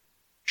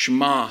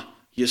 Shema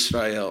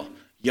Yisrael,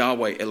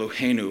 Yahweh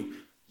Eloheinu,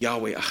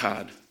 Yahweh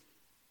Echad.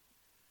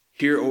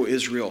 Hear, O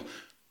Israel,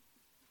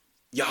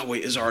 Yahweh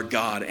is our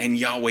God and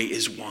Yahweh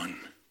is one.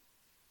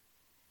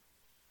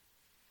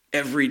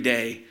 Every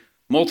day,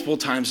 multiple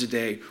times a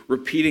day,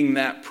 repeating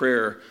that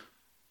prayer,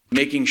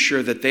 making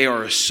sure that they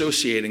are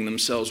associating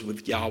themselves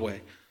with Yahweh,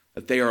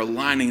 that they are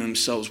aligning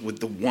themselves with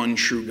the one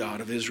true God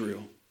of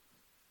Israel.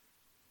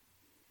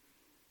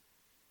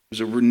 It was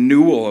a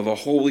renewal of a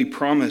holy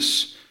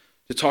promise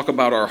to talk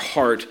about our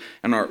heart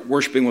and our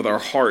worshiping with our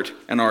heart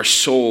and our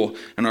soul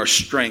and our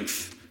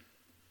strength,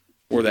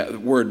 or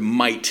that word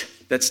might.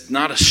 That's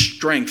not a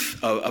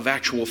strength of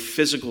actual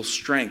physical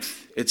strength.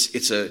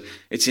 It's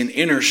an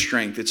inner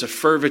strength. It's a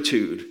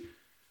fervitude.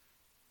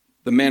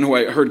 The man who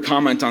I heard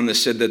comment on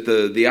this said that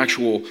the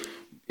actual,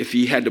 if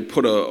he had to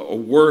put a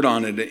word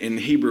on it in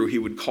Hebrew, he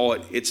would call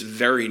it its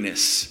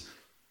veriness.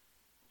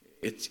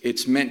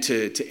 It's meant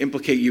to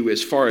implicate you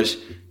as far as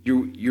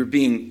you're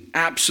being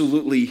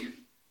absolutely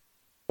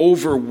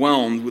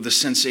overwhelmed with the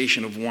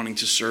sensation of wanting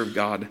to serve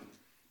God.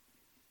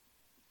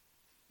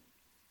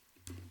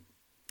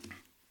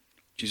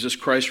 Jesus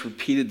Christ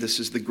repeated this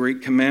as the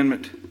great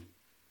commandment.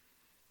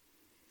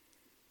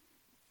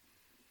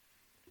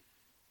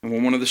 And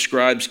when one of the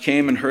scribes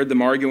came and heard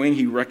them arguing,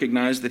 he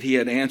recognized that he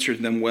had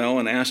answered them well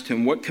and asked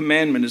him, "What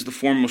commandment is the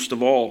foremost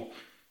of all?"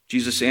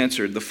 Jesus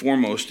answered, "The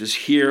foremost is,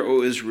 Hear,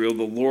 O Israel,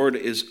 the Lord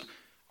is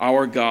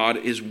our God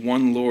is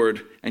one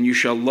Lord, and you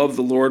shall love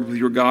the Lord with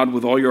your God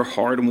with all your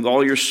heart and with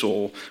all your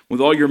soul, with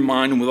all your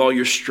mind and with all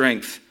your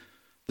strength.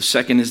 The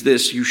second is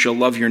this, you shall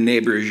love your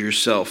neighbor as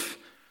yourself.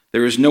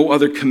 There is no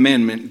other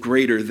commandment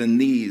greater than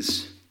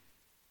these."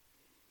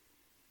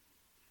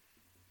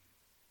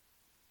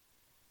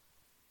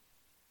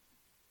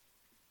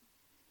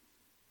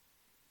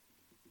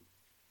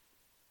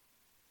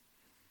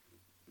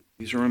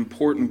 These are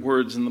important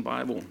words in the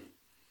Bible.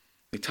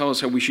 They tell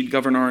us how we should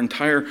govern our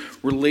entire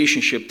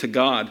relationship to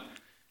God,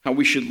 how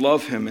we should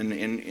love him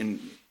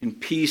in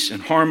peace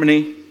and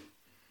harmony.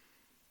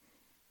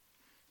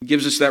 It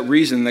gives us that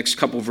reason in the next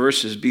couple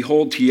verses.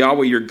 "Behold, to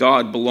Yahweh your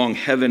God belong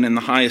heaven and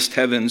the highest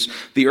heavens,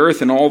 the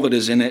earth and all that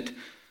is in it.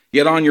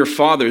 Yet on your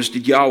fathers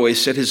did Yahweh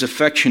set his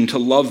affection to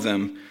love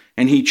them,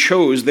 and he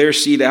chose their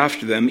seed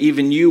after them,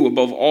 even you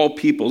above all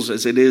peoples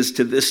as it is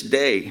to this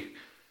day."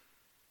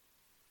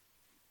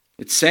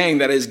 It's saying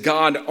that as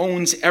God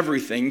owns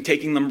everything,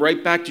 taking them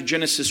right back to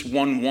Genesis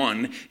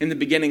 1:1, in the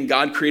beginning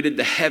God created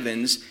the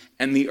heavens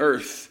and the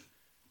earth.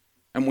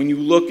 And when you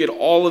look at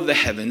all of the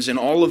heavens and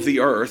all of the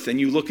earth,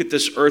 and you look at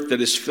this earth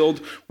that is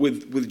filled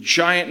with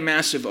giant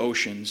massive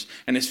oceans,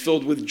 and is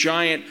filled with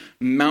giant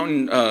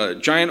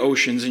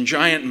oceans and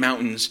giant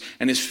mountains,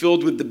 and is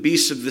filled with the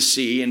beasts of the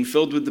sea, and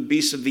filled with the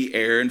beasts of the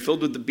air, and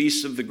filled with the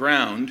beasts of the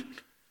ground,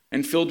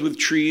 and filled with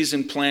trees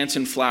and plants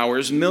and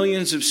flowers,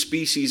 millions of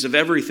species of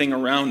everything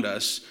around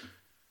us,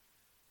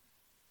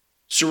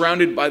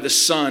 surrounded by the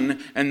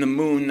sun and the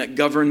moon that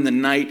govern the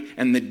night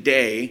and the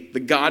day, the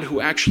God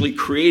who actually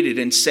created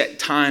and set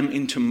time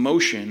into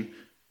motion,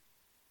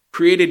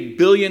 created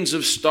billions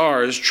of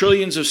stars,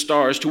 trillions of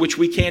stars to which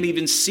we can't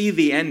even see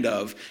the end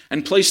of,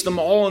 and placed them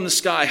all in the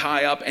sky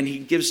high up, and he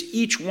gives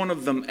each one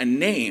of them a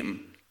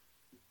name.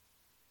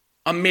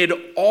 Amid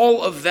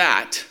all of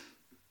that,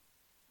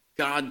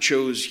 God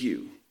chose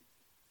you.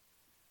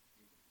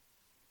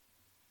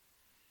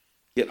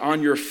 Yet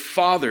on your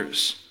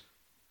fathers,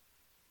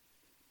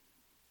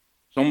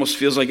 it almost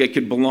feels like it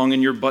could belong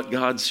in your But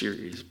God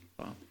series,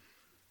 Bob.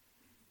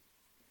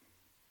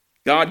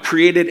 God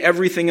created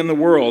everything in the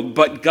world,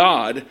 but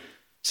God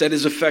set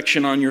his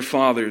affection on your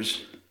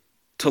fathers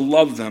to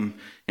love them,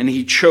 and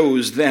he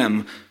chose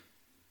them.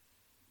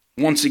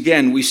 Once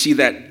again, we see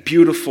that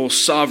beautiful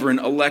sovereign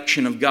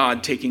election of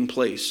God taking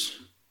place,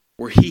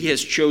 where he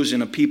has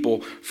chosen a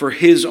people for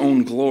his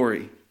own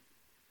glory,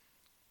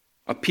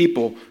 a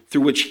people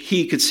through which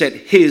he could set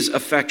his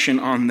affection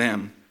on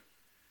them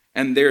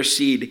and their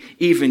seed,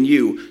 even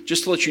you.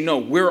 Just to let you know,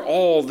 we're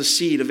all the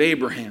seed of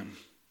Abraham.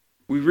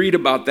 We read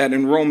about that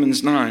in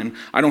Romans 9.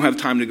 I don't have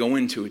time to go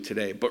into it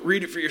today, but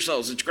read it for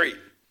yourselves. It's great.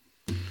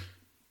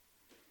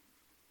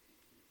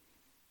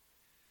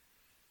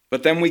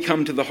 But then we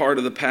come to the heart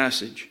of the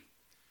passage.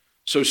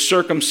 "So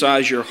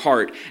circumcise your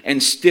heart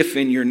and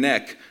stiffen your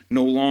neck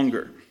no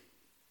longer."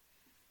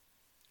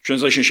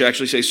 Translation should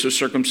actually say, so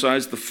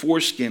circumcise the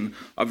foreskin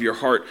of your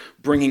heart,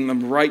 bringing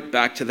them right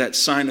back to that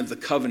sign of the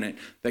covenant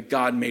that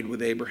God made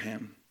with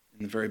Abraham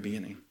in the very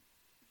beginning.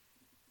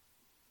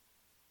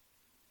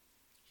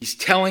 He's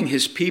telling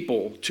his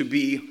people to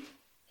be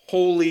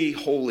holy,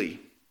 holy.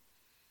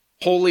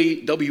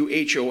 Holy,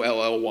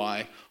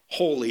 W-H-O-L-L-Y.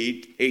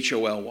 Holy,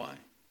 H-O-L-Y.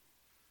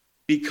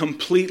 Be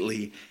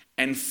completely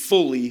and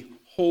fully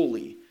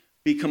holy.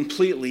 Be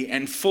completely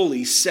and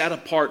fully set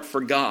apart for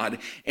God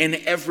in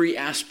every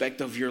aspect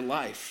of your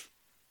life.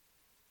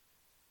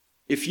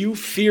 If you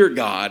fear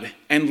God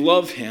and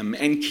love him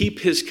and keep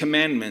his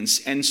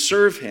commandments and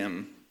serve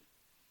him,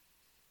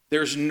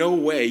 there's no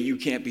way you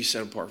can't be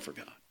set apart for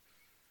God.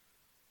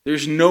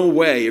 There's no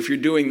way, if you're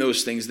doing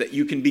those things, that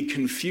you can be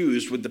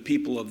confused with the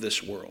people of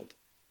this world.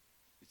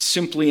 It's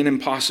simply an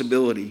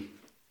impossibility.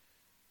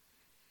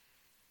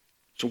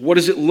 So what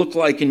does it look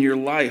like in your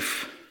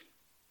life?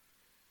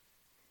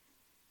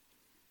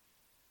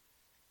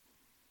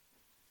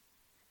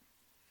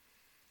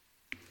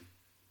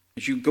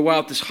 As you go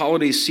out this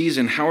holiday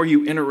season, how are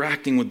you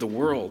interacting with the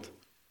world?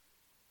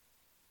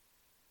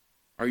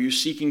 Are you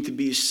seeking to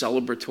be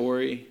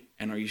celebratory?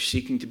 And are you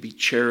seeking to be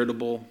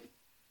charitable?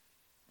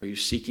 Are you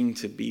seeking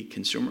to be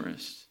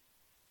consumerist?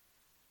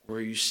 Or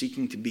are you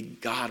seeking to be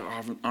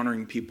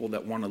God-honoring people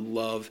that want to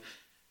love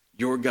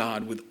your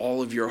God with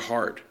all of your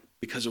heart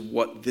because of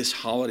what this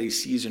holiday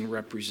season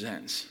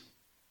represents?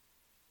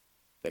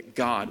 That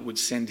God would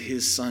send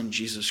his son,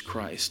 Jesus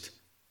Christ,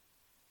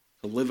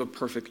 to live a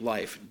perfect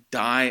life,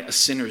 die a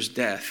sinner's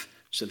death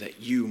so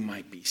that you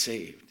might be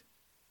saved.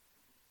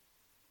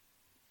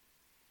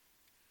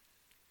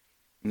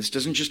 And this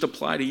doesn't just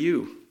apply to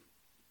you.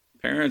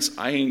 Parents,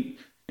 I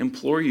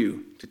implore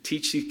you to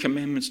teach these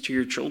commandments to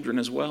your children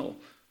as well.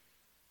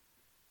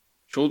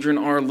 Children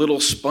are little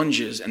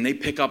sponges and they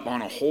pick up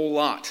on a whole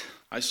lot.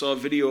 I saw a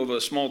video of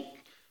a small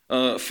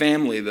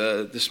family,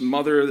 this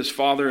mother, this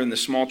father, and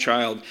this small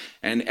child,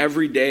 and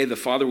every day the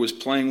father was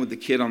playing with the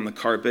kid on the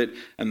carpet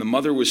and the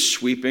mother was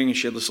sweeping, and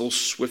she had this little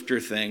swifter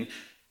thing,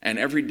 and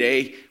every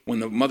day when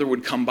the mother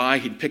would come by,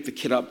 he'd pick the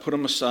kid up, put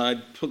him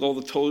aside, put all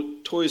the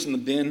toys in the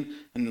bin,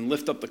 and then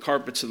lift up the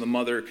carpet so the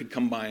mother could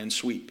come by and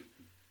sweep.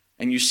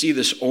 And you see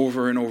this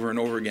over and over and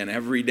over again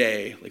every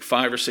day, like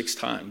 5 or 6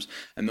 times.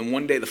 And then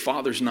one day the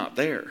father's not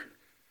there.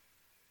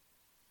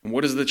 And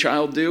what does the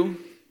child do?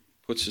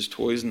 Puts his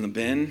toys in the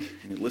bin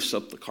and he lifts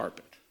up the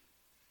carpet.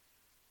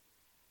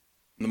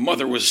 And the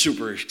mother was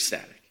super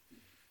ecstatic.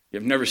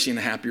 I've never seen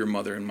a happier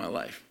mother in my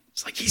life.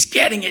 It's like, he's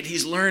getting it,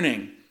 he's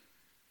learning.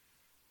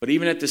 But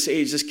even at this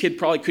age, this kid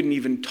probably couldn't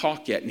even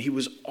talk yet, and he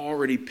was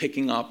already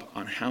picking up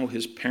on how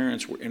his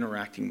parents were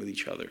interacting with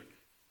each other.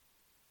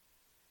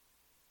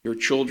 Your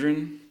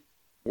children,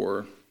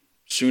 or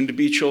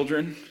soon-to-be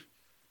children,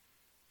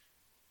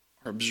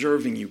 are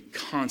observing you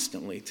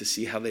constantly to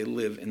see how they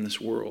live in this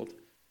world.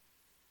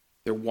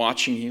 They're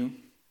watching you.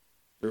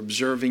 They're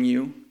observing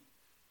you.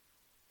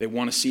 They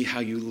want to see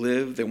how you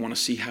live. They want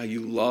to see how you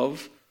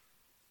love.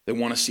 They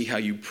want to see how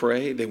you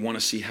pray. They want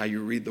to see how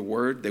you read the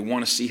word. They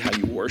want to see how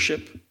you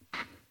worship.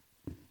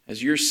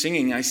 As you're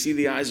singing, I see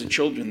the eyes of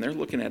children. They're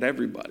looking at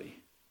everybody.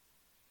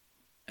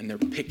 And they're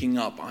picking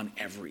up on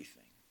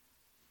everything.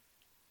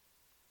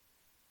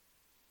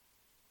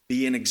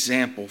 Be an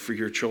example for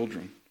your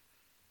children.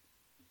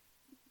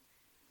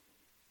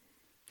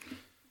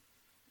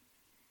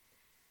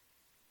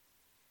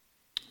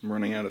 I'm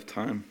running out of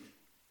time.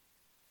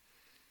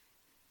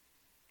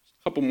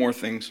 A couple more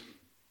things.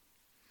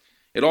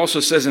 It also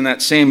says in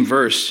that same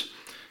verse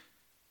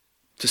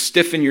to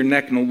stiffen your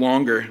neck no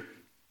longer.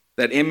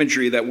 That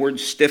imagery, that word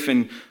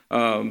stiffen,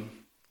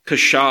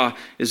 kasha,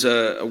 is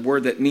a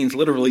word that means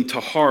literally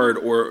to hard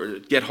or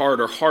get hard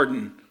or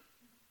harden.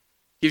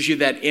 Gives you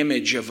that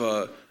image of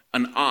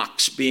an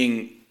ox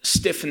being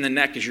stiff in the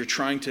neck as you're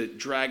trying to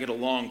drag it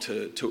along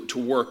to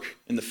work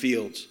in the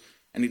fields.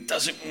 And it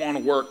doesn't want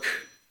to work.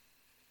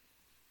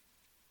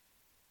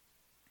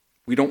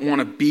 We don't want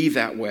to be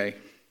that way.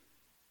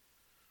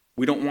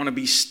 We don't want to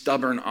be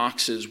stubborn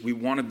oxes. We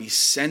want to be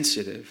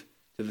sensitive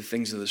to the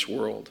things of this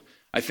world.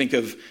 I think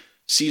of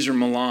Caesar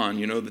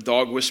Milan, the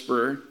dog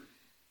whisperer,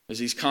 as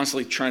he's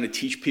constantly trying to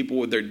teach people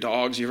with their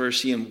dogs. You ever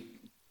see him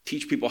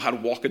teach people how to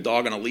walk a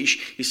dog on a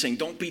leash? He's saying,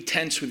 don't be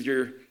tense with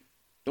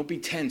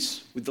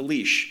the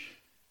leash,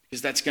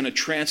 because that's going to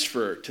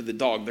transfer to the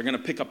dog. They're going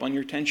to pick up on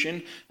your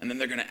tension, and then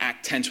they're going to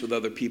act tense with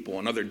other people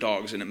and other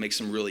dogs, and it makes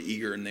them really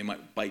eager, and they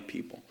might bite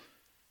people.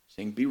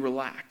 Saying, be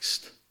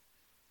relaxed.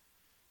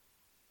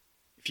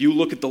 If you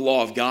look at the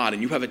law of God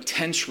and you have a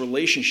tense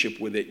relationship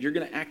with it, you're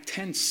going to act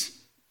tense.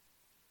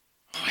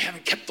 Oh, I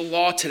haven't kept the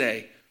law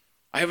today.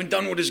 I haven't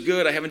done what is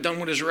good. I haven't done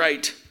what is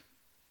right.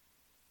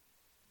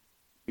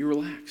 Be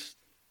relaxed.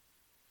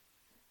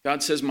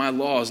 God says my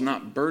law is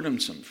not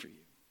burdensome for you.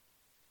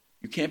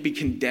 You can't be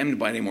condemned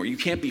by it anymore. You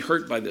can't be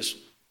hurt by this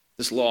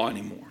law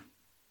anymore.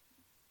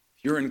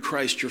 If you're in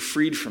Christ, you're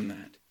freed from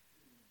that.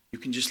 You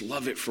can just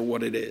love it for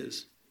what it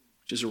is,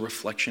 which is a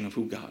reflection of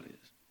who God is.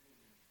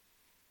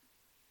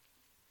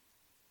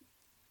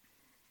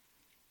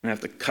 I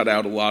have to cut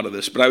out a lot of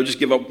this, but I would just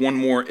give up one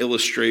more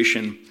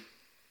illustration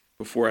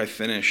before I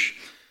finish.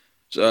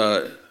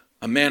 A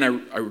man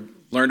I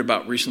learned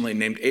about recently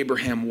named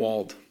Abraham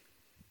Wald.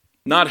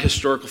 Not a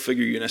historical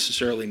figure you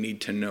necessarily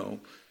need to know,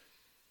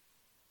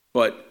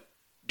 but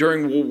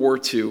during World War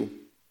II,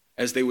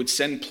 as they would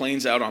send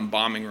planes out on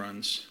bombing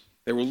runs,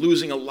 they were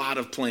losing a lot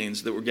of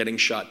planes that were getting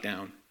shot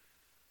down.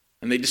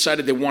 And they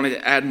decided they wanted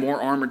to add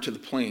more armor to the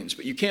planes,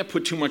 but you can't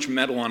put too much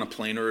metal on a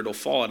plane or it'll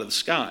fall out of the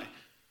sky.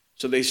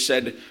 So they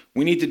said,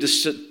 we need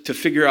to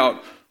figure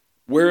out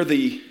where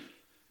these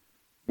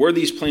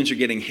planes are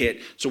getting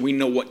hit so we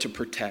know what to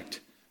protect.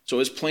 So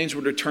as planes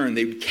would return,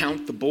 they would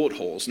count the bullet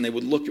holes, and they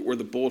would look at where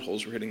the bullet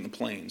holes were hitting the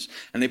planes.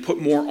 And they put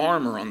more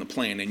armor on the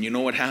plane, and you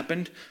know what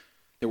happened?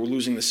 They were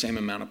losing the same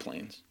amount of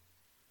planes.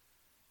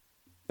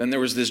 Then there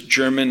was this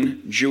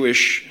German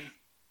Jewish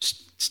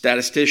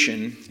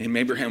statistician named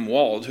Abraham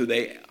Wald who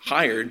they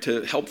hired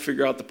to help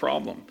figure out the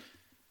problem.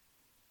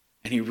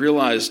 And he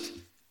realized,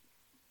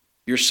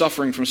 you're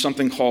suffering from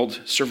something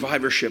called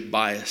survivorship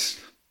bias.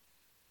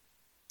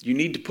 You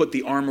need to put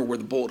the armor where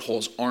the bullet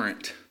holes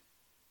aren't.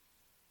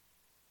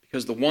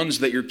 Because the ones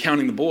that you're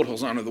counting the bullet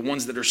holes on are the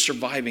ones that are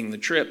surviving the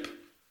trip.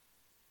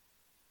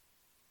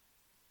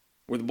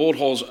 Where the bullet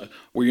holes,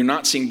 where you're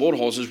not seeing bullet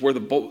holes, is where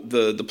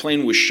the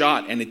plane was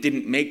shot and it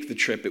didn't make the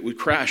trip. It would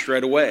crash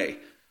right away.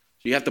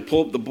 So you have to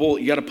pull up the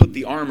bullet. You got to put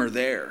the armor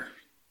there.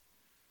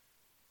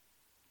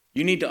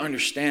 You need to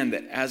understand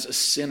that as a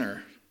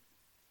sinner,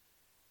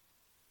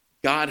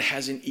 God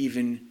hasn't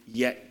even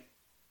yet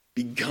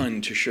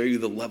begun to show you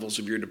the levels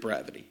of your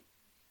depravity.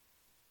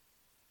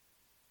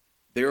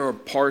 There are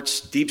parts,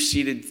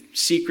 deep-seated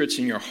secrets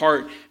in your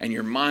heart and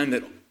your mind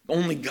that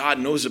only God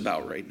knows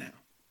about right now.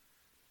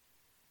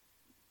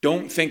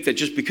 Don't think that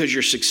just because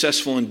you're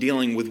successful in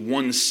dealing with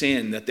one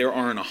sin, that there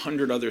aren't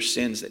 100 other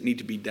sins that need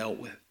to be dealt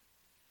with.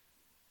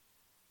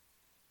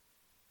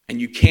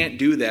 And you can't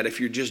do that if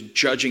you're just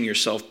judging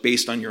yourself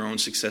based on your own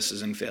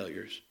successes and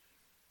failures.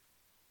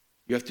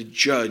 You have to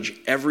judge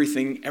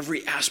everything,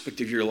 every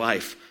aspect of your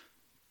life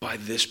by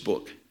this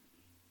book.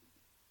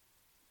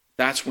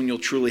 That's when you'll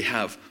truly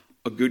have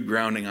a good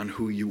grounding on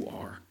who you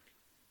are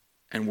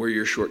and where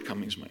your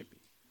shortcomings might be.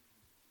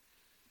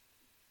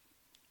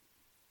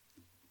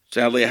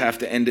 Sadly, I have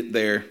to end it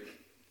there.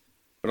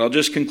 But I'll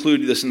just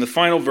conclude this. In the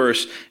final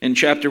verse, in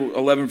chapter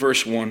 11,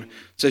 verse 1, it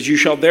says, "You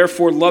shall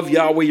therefore love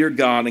Yahweh your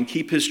God and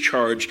keep his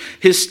charge,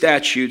 his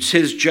statutes,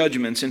 his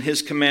judgments, and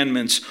his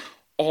commandments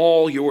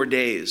all your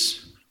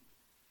days."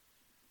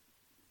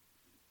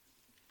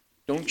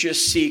 Don't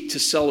just seek to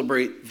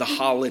celebrate the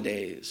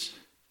holidays,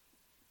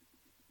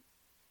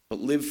 but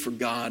live for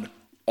God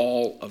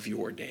all of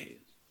your days.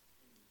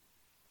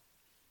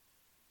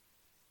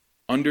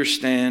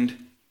 Understand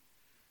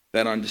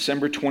that on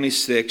December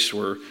 26th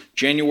or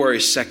January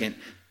 2nd,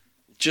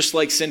 just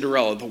like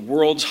Cinderella, the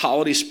world's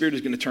holiday spirit is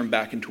going to turn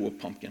back into a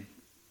pumpkin.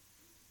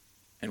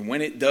 And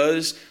when it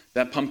does,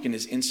 that pumpkin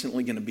is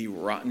instantly going to be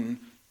rotten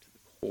to the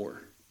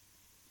core.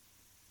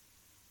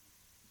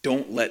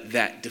 Don't let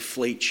that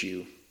deflate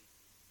you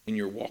in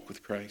your walk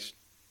with Christ.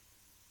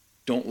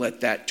 Don't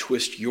let that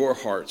twist your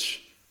hearts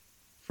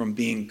from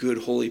being good,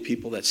 holy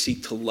people that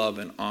seek to love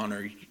and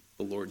honor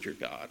the Lord your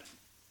God.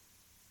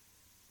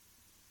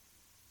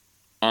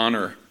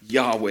 Honor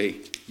Yahweh,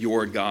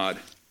 your God.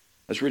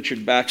 As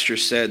Richard Baxter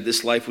said,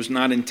 this life was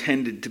not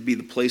intended to be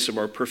the place of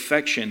our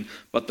perfection,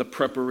 but the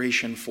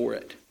preparation for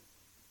it.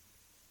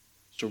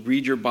 So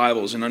read your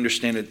Bibles and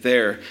understand it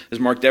there. As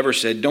Mark Dever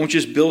said, don't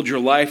just build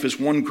your life as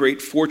one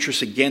great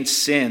fortress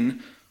against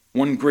sin,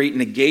 one great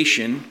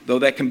negation, though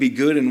that can be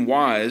good and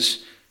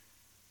wise,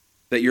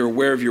 that you're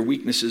aware of your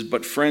weaknesses,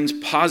 but friends,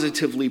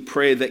 positively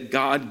pray that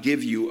God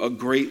give you a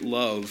great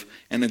love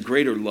and a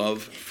greater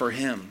love for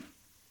him.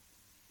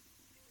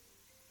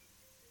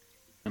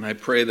 And I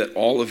pray that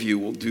all of you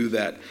will do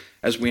that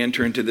as we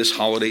enter into this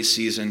holiday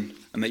season,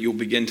 and that you'll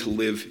begin to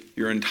live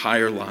your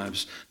entire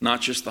lives, not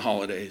just the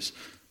holidays,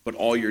 but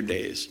all your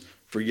days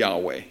for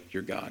Yahweh,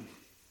 your God.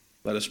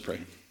 Let us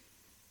pray.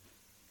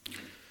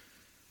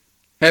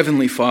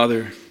 Heavenly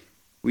Father,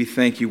 we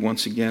thank you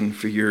once again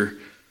for your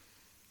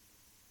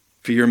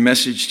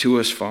message to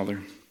us,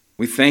 Father.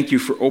 We thank you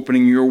for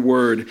opening your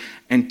word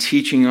and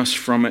teaching us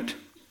from it.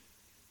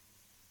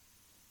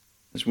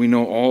 As we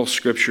know, all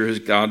Scripture is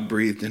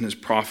God-breathed and is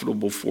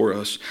profitable for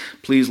us.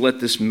 Please let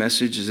this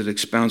message, as it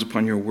expounds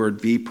upon your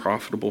word, be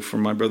profitable for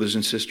my brothers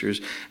and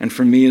sisters and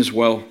for me as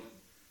well.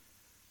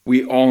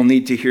 We all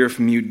need to hear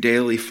from you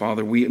daily,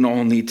 Father. We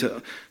all need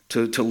to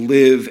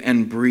live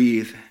and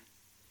breathe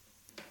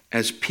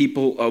as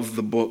people of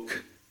the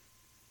book.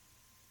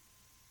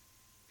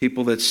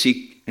 People that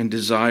seek and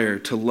desire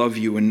to love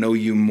you and know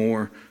you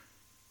more,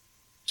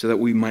 so that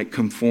we might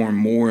conform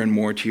more and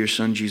more to your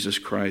Son, Jesus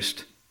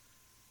Christ.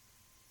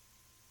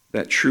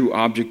 That true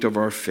object of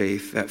our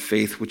faith, that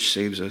faith which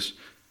saves us.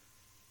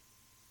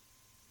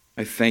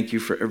 I thank you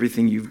for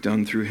everything you've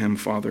done through him,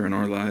 Father, in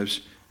our lives.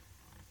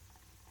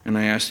 And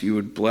I ask that you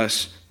would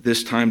bless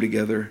this time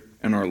together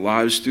and our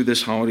lives through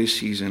this holiday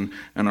season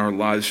and our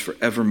lives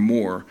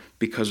forevermore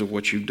because of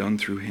what you've done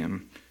through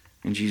him.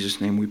 In Jesus'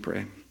 name we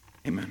pray.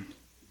 Amen.